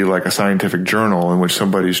would be like a scientific journal in which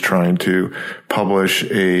somebody's trying to publish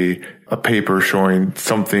a paper showing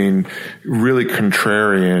something really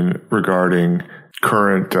contrarian regarding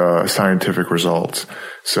current scientific results.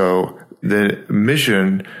 So the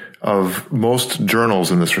mission of most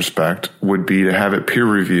journals in this respect would be to have it peer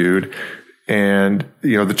reviewed. And,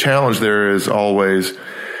 the challenge there is always,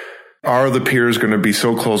 are the peers going to be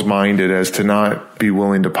so close-minded as to not be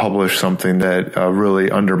willing to publish something that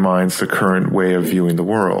really undermines the current way of viewing the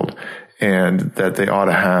world, and that they ought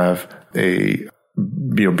to have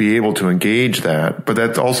be able to engage that. But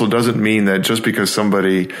that also doesn't mean that just because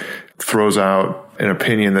somebody throws out an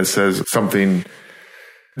opinion that says something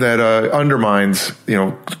that undermines,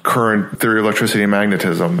 current theory of electricity and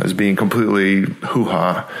magnetism as being completely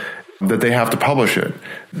hoo-ha, that they have to publish it.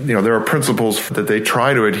 There are principles that they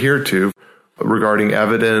try to adhere to regarding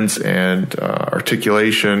evidence and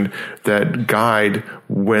articulation that guide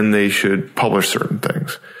when they should publish certain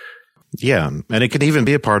things. Yeah, and it could even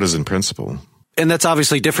be a partisan principle. And that's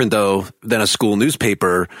obviously different, though, than a school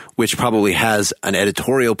newspaper, which probably has an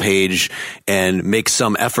editorial page and makes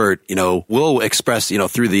some effort, will express,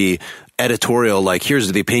 through the editorial, like, here's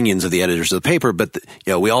the opinions of the editors of the paper. But,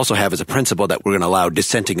 we also have as a principle that we're going to allow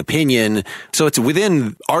dissenting opinion. So it's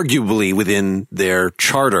arguably within their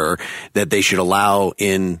charter that they should allow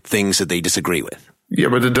in things that they disagree with. Yeah,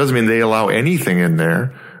 but it doesn't mean they allow anything in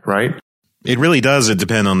there, right? It really does. It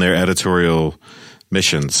depend on their editorial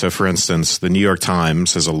mission. So, for instance, the New York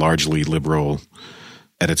Times has a largely liberal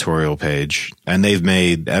editorial page, and they've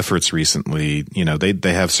made efforts recently.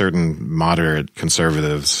 They have certain moderate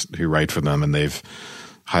conservatives who write for them, and they've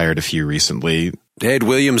hired a few recently. They had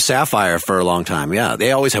William Safire for a long time. Yeah,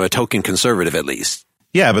 they always have a token conservative at least.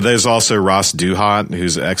 Yeah, but there's also Ross Douthat,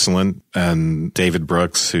 who's excellent, and David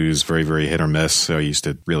Brooks, who's very, very hit or miss. So I used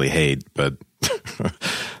to really hate, but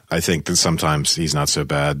I think that sometimes he's not so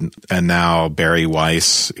bad. And now Barry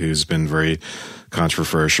Weiss, who's been very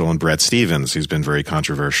controversial, and Bret Stephens, who's been very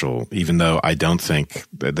controversial, even though I don't think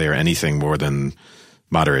that they are anything more than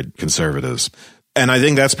moderate conservatives. And I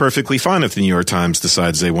think that's perfectly fine if the New York Times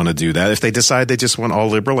decides they want to do that. If they decide they just want all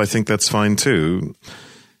liberal, I think that's fine too.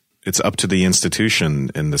 It's up to the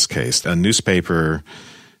institution in this case. A newspaper,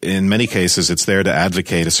 in many cases, it's there to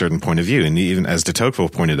advocate a certain point of view. And even as de Tocqueville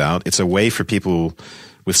pointed out, it's a way for people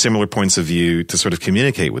with similar points of view to sort of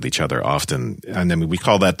communicate with each other often. And then we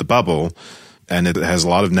call that the bubble, and it has a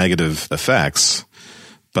lot of negative effects,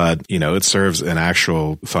 but, it serves an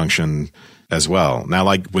actual function as well. Now,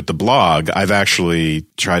 like with the blog, I've actually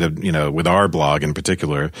tried to, with our blog in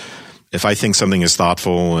particular, if I think something is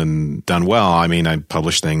thoughtful and done well, I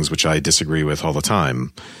publish things which I disagree with all the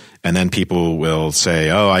time. And then people will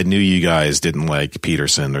say, I knew you guys didn't like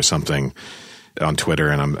Peterson or something on Twitter.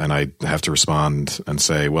 And I have to respond and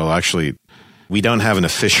say, well, actually, we don't have an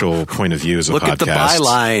official point of view as a Look podcast. Look at the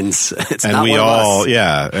bylines. It's and not we one all, of us.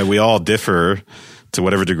 yeah, and we all differ to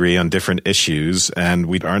whatever degree on different issues, and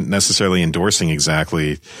we aren't necessarily endorsing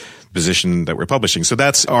exactly the position that we're publishing. So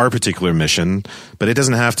that's our particular mission, but it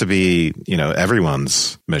doesn't have to be,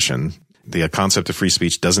 everyone's mission. The concept of free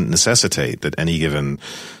speech doesn't necessitate that any given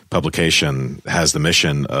publication has the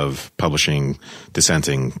mission of publishing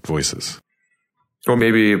dissenting voices. Well,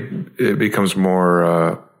 maybe it becomes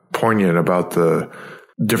more poignant about the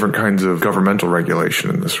different kinds of governmental regulation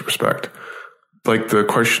in this respect. Like the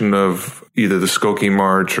question of either the Skokie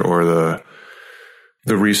March or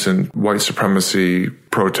the recent white supremacy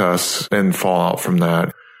protests and fallout from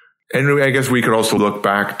that. And I guess we could also look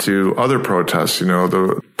back to other protests,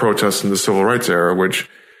 the protests in the civil rights era, which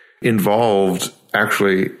involved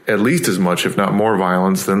actually at least as much, if not more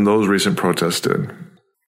violence than those recent protests did.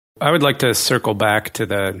 I would like to circle back to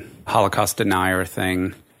the Holocaust denier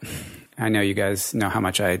thing. I know you guys know how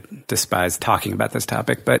much I despise talking about this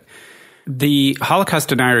topic, but the Holocaust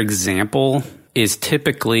denier example is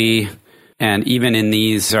typically, and even in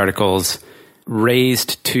these articles,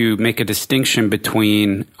 raised to make a distinction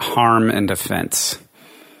between harm and offense.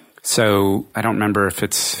 So I don't remember if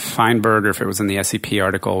it's Feinberg or if it was in the SEP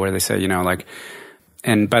article where they say,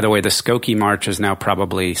 and by the way, the Skokie March is now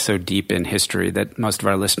probably so deep in history that most of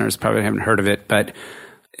our listeners probably haven't heard of it. But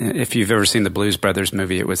if you've ever seen the Blues Brothers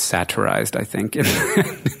movie, it was satirized, I think,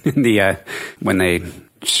 when they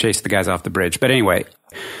chased the guys off the bridge. But anyway,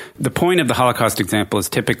 the point of the Holocaust example is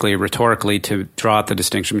typically rhetorically to draw out the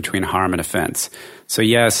distinction between harm and offense. So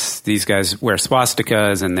yes, these guys wear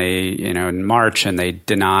swastikas and they, march and they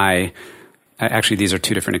deny. Actually, these are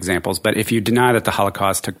two different examples. But if you deny that the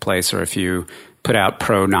Holocaust took place, or if you put out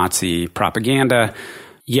pro-Nazi propaganda,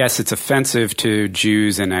 yes, it's offensive to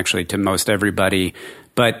Jews and actually to most everybody.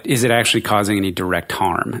 But is it actually causing any direct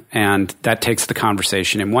harm? And that takes the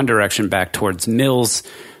conversation in one direction back towards Mill's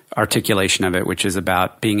articulation of it, which is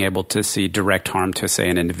about being able to see direct harm to, say,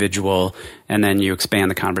 an individual, and then you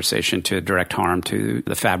expand the conversation to direct harm to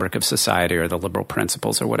the fabric of society or the liberal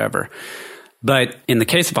principles or whatever. But in the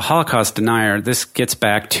case of a Holocaust denier, this gets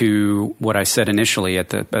back to what I said initially as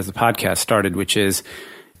the podcast started, which is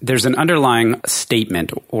there's an underlying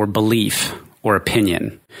statement or belief or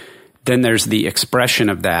opinion. Then there's the expression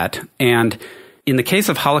of that. And in the case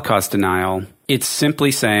of Holocaust denial, it's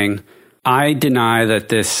simply saying, I deny that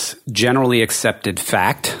this generally accepted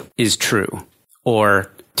fact is true.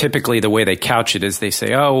 Or typically the way they couch it is they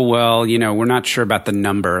say, oh, well, we're not sure about the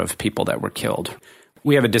number of people that were killed.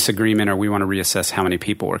 We have a disagreement or we want to reassess how many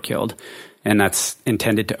people were killed. And that's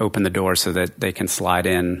intended to open the door so that they can slide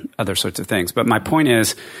in other sorts of things. But my point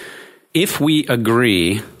is, if we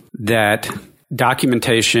agree that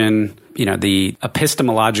documentation, the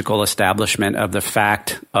epistemological establishment of the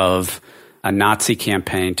fact of a Nazi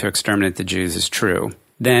campaign to exterminate the Jews is true,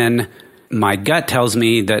 then my gut tells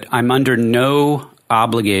me that I'm under no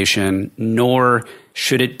obligation, nor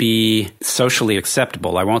should it be socially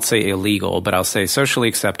acceptable. I won't say illegal, but I'll say socially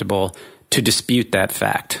acceptable to dispute that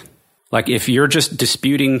fact. Like if you're just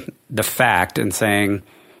disputing the fact and saying,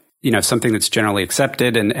 something that's generally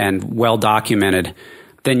accepted and well documented,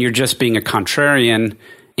 then you're just being a contrarian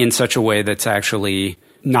in such a way that's actually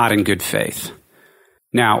not in good faith.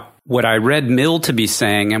 Now, what I read Mill to be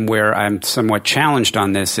saying, and where I'm somewhat challenged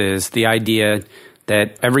on this, is the idea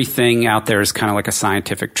that everything out there is kind of like a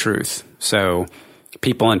scientific truth. So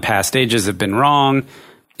people in past ages have been wrong.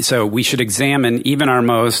 So we should examine even our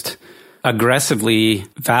most aggressively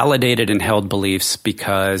validated and held beliefs,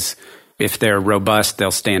 because if they're robust,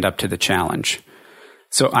 they'll stand up to the challenge.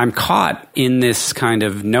 So I'm caught in this kind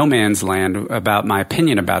of no man's land about my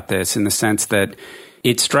opinion about this, in the sense that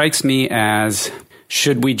it strikes me as,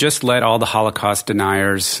 should we just let all the Holocaust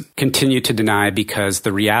deniers continue to deny because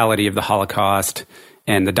the reality of the Holocaust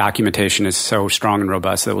and the documentation is so strong and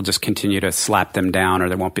robust that we'll just continue to slap them down or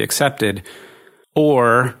they won't be accepted?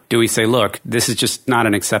 Or do we say, look, this is just not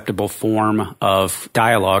an acceptable form of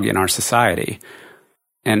dialogue in our society?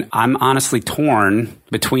 And I'm honestly torn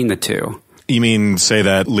between the two. You mean say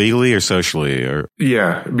that legally or socially? Or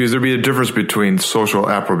yeah, because there'd be a difference between social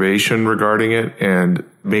approbation regarding it and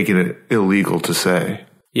making it illegal to say.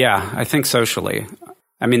 Yeah, I think socially.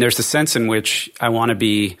 I mean, there's a sense in which I want to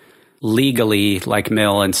be legally like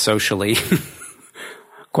Mill and socially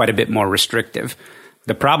quite a bit more restrictive.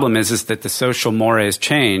 The problem is that the social mores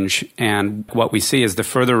change, and what we see is the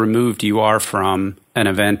further removed you are from an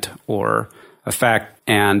event or a fact,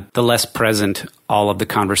 and the less present all of the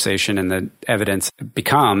conversation and the evidence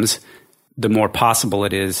becomes, the more possible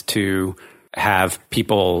it is to have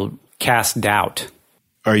people cast doubt.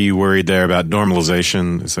 Are you worried there about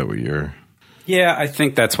normalization? Is that what you're... Yeah, I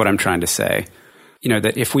think that's what I'm trying to say.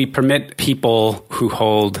 That if we permit people who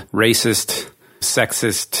hold racist,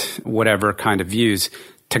 sexist, whatever kind of views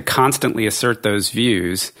to constantly assert those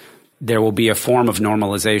views, there will be a form of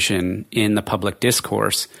normalization in the public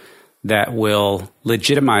discourse that will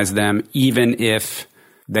legitimize them, even if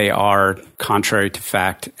they are contrary to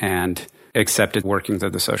fact and accepted workings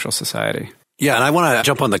of the social society. Yeah, and I want to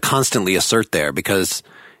jump on the constantly assert there because,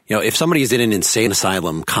 you know, if somebody is in an insane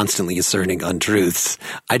asylum constantly asserting untruths,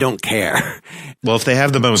 I don't care. Well, if they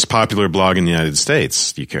have the most popular blog in the United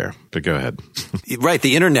States, you care. But go ahead. Right.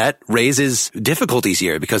 The internet raises difficulties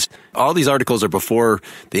here because all these articles are before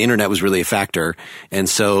the internet was really a factor. And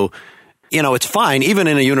so, you know, it's fine, even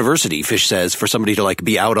in a university, Fish says, for somebody to like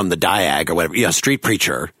be out on the diag or whatever, you know, street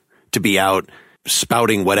preacher to be out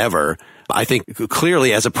spouting whatever. I think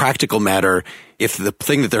clearly as a practical matter, if the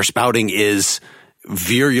thing that they're spouting is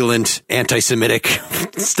virulent anti-Semitic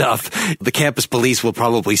stuff, the campus police will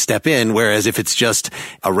probably step in. Whereas if it's just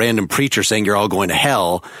a random preacher saying you're all going to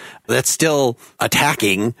hell, that's still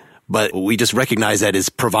attacking, but we just recognize that as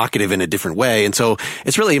provocative in a different way. And so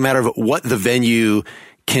it's really a matter of what the venue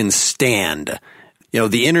can stand. You know,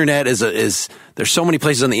 the internet is there's so many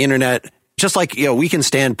places on the internet. Just like, you know, we can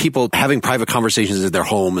stand people having private conversations in their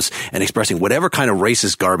homes and expressing whatever kind of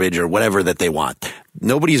racist garbage or whatever that they want.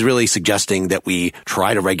 Nobody's really suggesting that we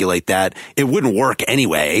try to regulate that. It wouldn't work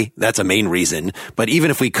anyway. That's a main reason. But even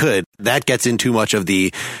if we could, that gets in too much of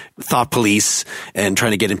the thought police and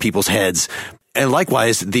trying to get in people's heads. And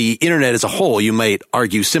likewise, the internet as a whole, you might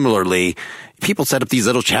argue similarly. People set up these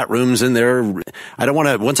little chat rooms and I don't want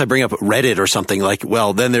to, once I bring up Reddit or something like,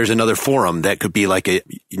 well, then there's another forum that could be like a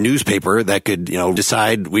newspaper that could, you know,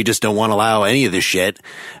 decide we just don't want to allow any of this shit.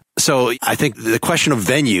 So I think the question of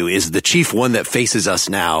venue is the chief one that faces us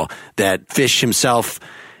now, that Fish himself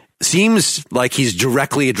seems like he's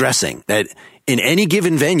directly addressing, that in any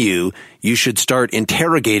given venue, you should start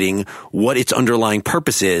interrogating what its underlying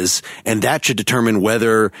purpose is, and that should determine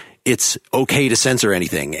whether it's okay to censor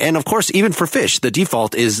anything. And of course, even for Fish, the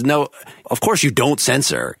default is no, of course you don't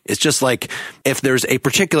censor. It's just like if there's a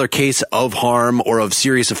particular case of harm or of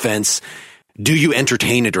serious offense, do you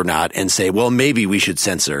entertain it or not and say, well, maybe we should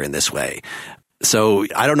censor in this way. So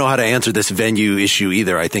I don't know how to answer this venue issue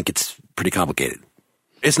either. I think it's pretty complicated.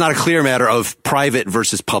 It's not a clear matter of private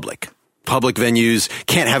versus public. Public venues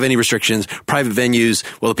can't have any restrictions. Private venues,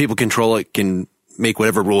 well, the people control it can make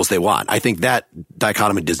whatever rules they want. I think that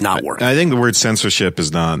dichotomy does not work. I think the word censorship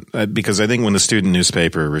is not, because I think when the student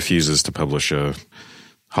newspaper refuses to publish a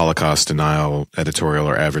Holocaust denial editorial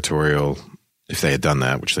or advertorial, if they had done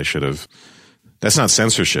that, which they should have, that's not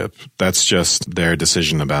censorship. That's just their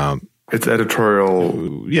decision about. It's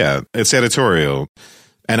editorial. Yeah, it's editorial.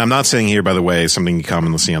 And I'm not saying here, by the way, something you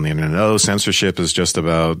commonly see on the internet, oh, censorship is just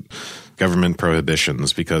about government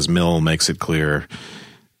prohibitions, because Mill makes it clear.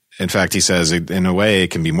 In fact, he says, in a way,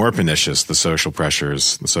 it can be more pernicious, the social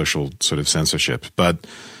pressures, the social sort of censorship. But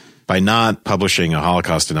by not publishing a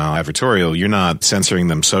Holocaust denial advertorial, you're not censoring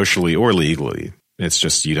them socially or legally. It's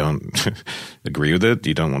just you don't agree with it,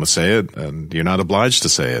 you don't want to say it, and you're not obliged to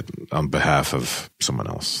say it on behalf of someone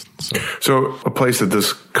else. So a place that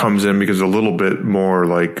this comes in, because a little bit more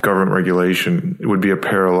like government regulation, it would be a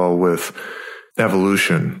parallel with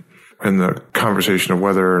evolution and the conversation of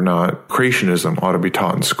whether or not creationism ought to be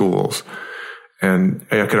taught in schools. And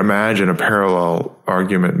I could imagine a parallel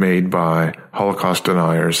argument made by Holocaust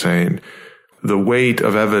deniers saying the weight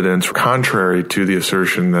of evidence contrary to the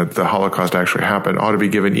assertion that the Holocaust actually happened ought to be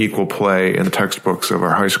given equal play in the textbooks of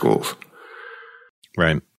our high schools.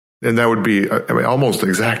 Right. And that would be, I mean, almost the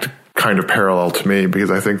exact kind of parallel to me, because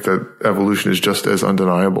I think that evolution is just as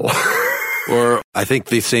undeniable. Or I think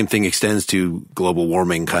the same thing extends to global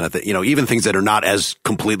warming kind of thing. You know, even things that are not as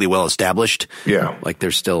completely well established. Yeah. Like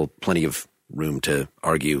there's still plenty of room to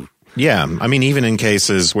argue. Yeah. I mean, even in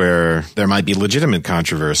cases where there might be legitimate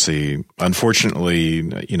controversy,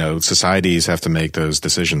 unfortunately, you know, societies have to make those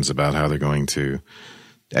decisions about how they're going to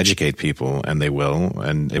educate people, and they will.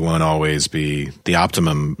 And it won't always be the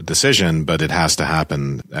optimum decision, but it has to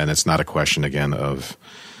happen. And it's not a question, again, of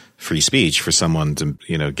free speech for someone to,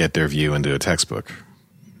 you know, get their view into a textbook.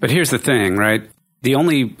 But here's the thing, right? The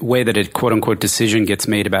only way that a quote unquote decision gets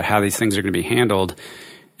made about how these things are going to be handled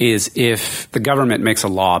is if the government makes a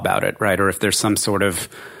law about it, right? Or if there's some sort of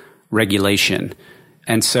regulation.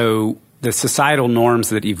 And so the societal norms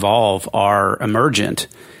that evolve are emergent.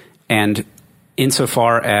 And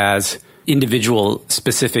insofar as individual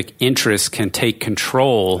specific interests can take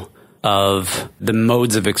control of the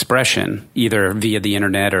modes of expression, either via the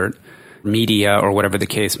internet or media or whatever the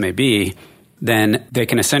case may be, then they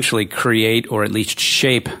can essentially create or at least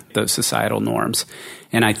shape those societal norms.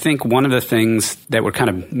 And I think one of the things that we're kind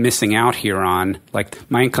of missing out here on, like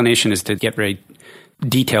my inclination is to get very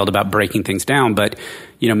detailed about breaking things down, but,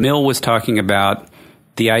 you know, Mill was talking about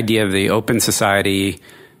the idea of the open society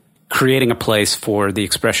creating a place for the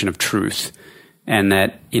expression of truth, and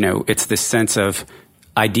that, you know, it's this sense of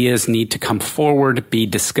ideas need to come forward, be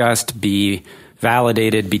discussed, be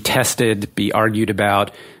validated, be tested, be argued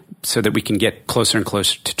about so that we can get closer and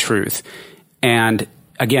closer to truth. And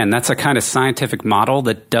again, that's a kind of scientific model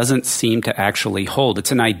that doesn't seem to actually hold.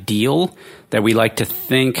 It's an ideal that we like to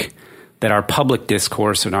think that our public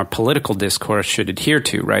discourse and our political discourse should adhere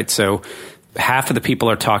to, right? So half of the people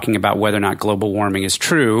are talking about whether or not global warming is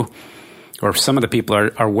true, or some of the people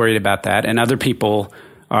are worried about that, and other people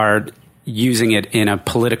are using it in a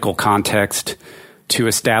political context to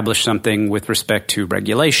establish something with respect to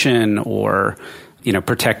regulation or,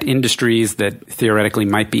 protect industries that theoretically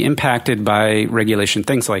might be impacted by regulation,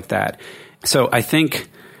 things like that. So I think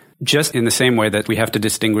just in the same way that we have to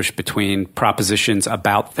distinguish between propositions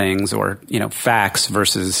about things or, facts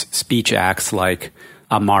versus speech acts like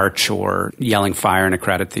a march or yelling fire in a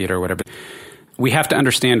crowded theater or whatever, we have to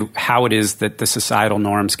understand how it is that the societal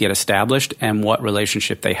norms get established and what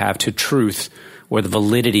relationship they have to truth or the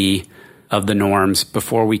validity of the norms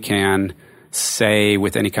before we can say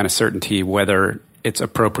with any kind of certainty whether it's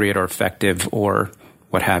appropriate or effective or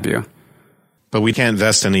what have you. But we can't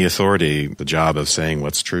vest any authority the job of saying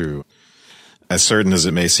what's true. As certain as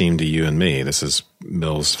it may seem to you and me, this is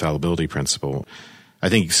Mill's fallibility principle. I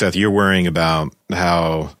think, Seth, you're worrying about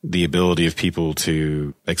how the ability of people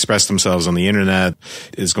to express themselves on the internet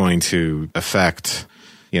is going to affect,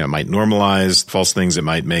 it might normalize false things. It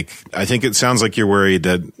might make, I think it sounds like you're worried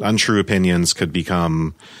that untrue opinions could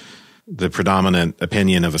become the predominant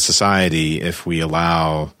opinion of a society if we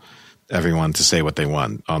allow everyone to say what they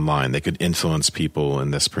want online. They could influence people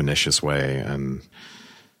in this pernicious way. And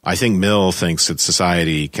I think Mill thinks that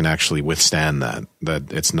society can actually withstand that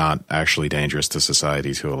it's not actually dangerous to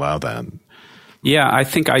society to allow that. Yeah, I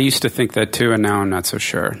think I used to think that too, and now I'm not so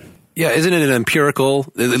sure. Yeah, isn't it an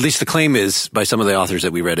empirical, at least the claim is by some of the authors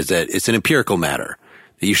that we read, is that it's an empirical matter.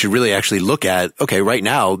 You should really actually look at, okay, right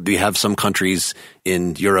now we have some countries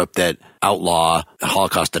in Europe that outlaw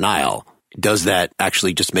Holocaust denial. Does that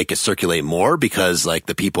actually just make it circulate more because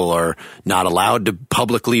the people are not allowed to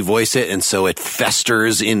publicly voice it, and so it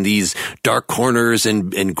festers in these dark corners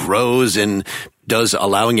and grows, and does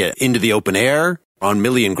allowing it into the open air on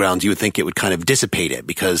Millian grounds, you would think it would kind of dissipate it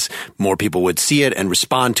because more people would see it and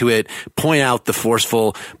respond to it, point out the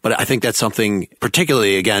forceful. But I think that's something,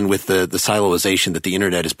 particularly again with the siloization that the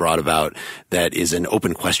internet has brought about, that is an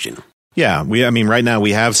open question. Yeah, right now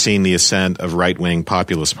we have seen the ascent of right-wing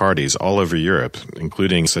populist parties all over Europe,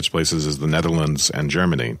 including such places as the Netherlands and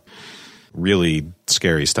Germany. Really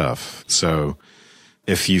scary stuff. So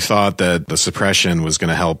if you thought that the suppression was going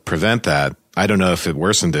to help prevent that, I don't know if it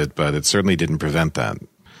worsened it, but it certainly didn't prevent that.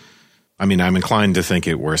 I'm inclined to think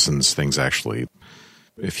it worsens things, actually,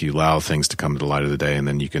 if you allow things to come to the light of the day and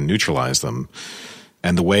then you can neutralize them.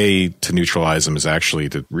 And the way to neutralize them is actually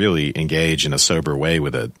to really engage in a sober way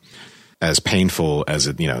with it. As painful as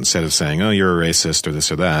it, instead of saying, oh, you're a racist or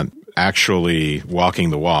this or that, actually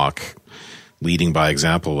walking the walk, leading by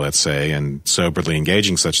example, let's say, and soberly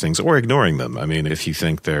engaging such things or ignoring them. If you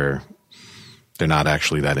think they're not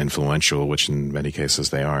actually that influential, which in many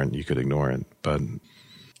cases they aren't, you could ignore it. But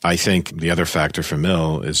I think the other factor for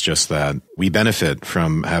Mill is just that we benefit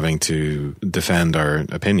from having to defend our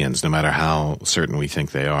opinions, no matter how certain we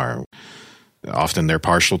think they are. Often they're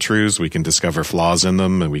partial truths. We can discover flaws in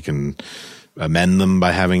them, and we can amend them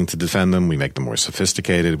by having to defend them. We make them more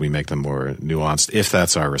sophisticated. We make them more nuanced, if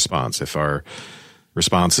that's our response. If our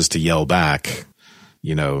response is to yell back,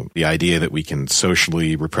 the idea that we can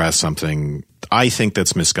socially repress something, I think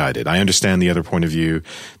that's misguided. I understand the other point of view,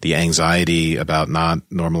 the anxiety about not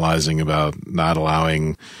normalizing, about not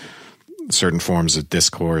allowing certain forms of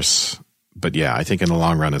discourse. But yeah, I think in the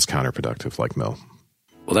long run it's counterproductive, like Mill.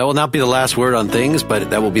 Well, that will not be the last word on things,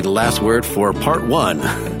 but that will be the last word for part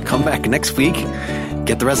 1. Come back next week.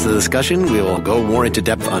 Get the rest of the discussion. We will go more into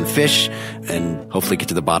depth on fish and hopefully get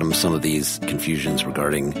to the bottom of some of these confusions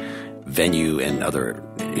regarding venue and other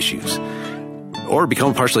issues. Or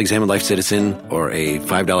become a Partially Examined Life citizen or a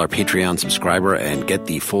 $5 Patreon subscriber and get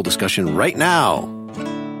the full discussion right now.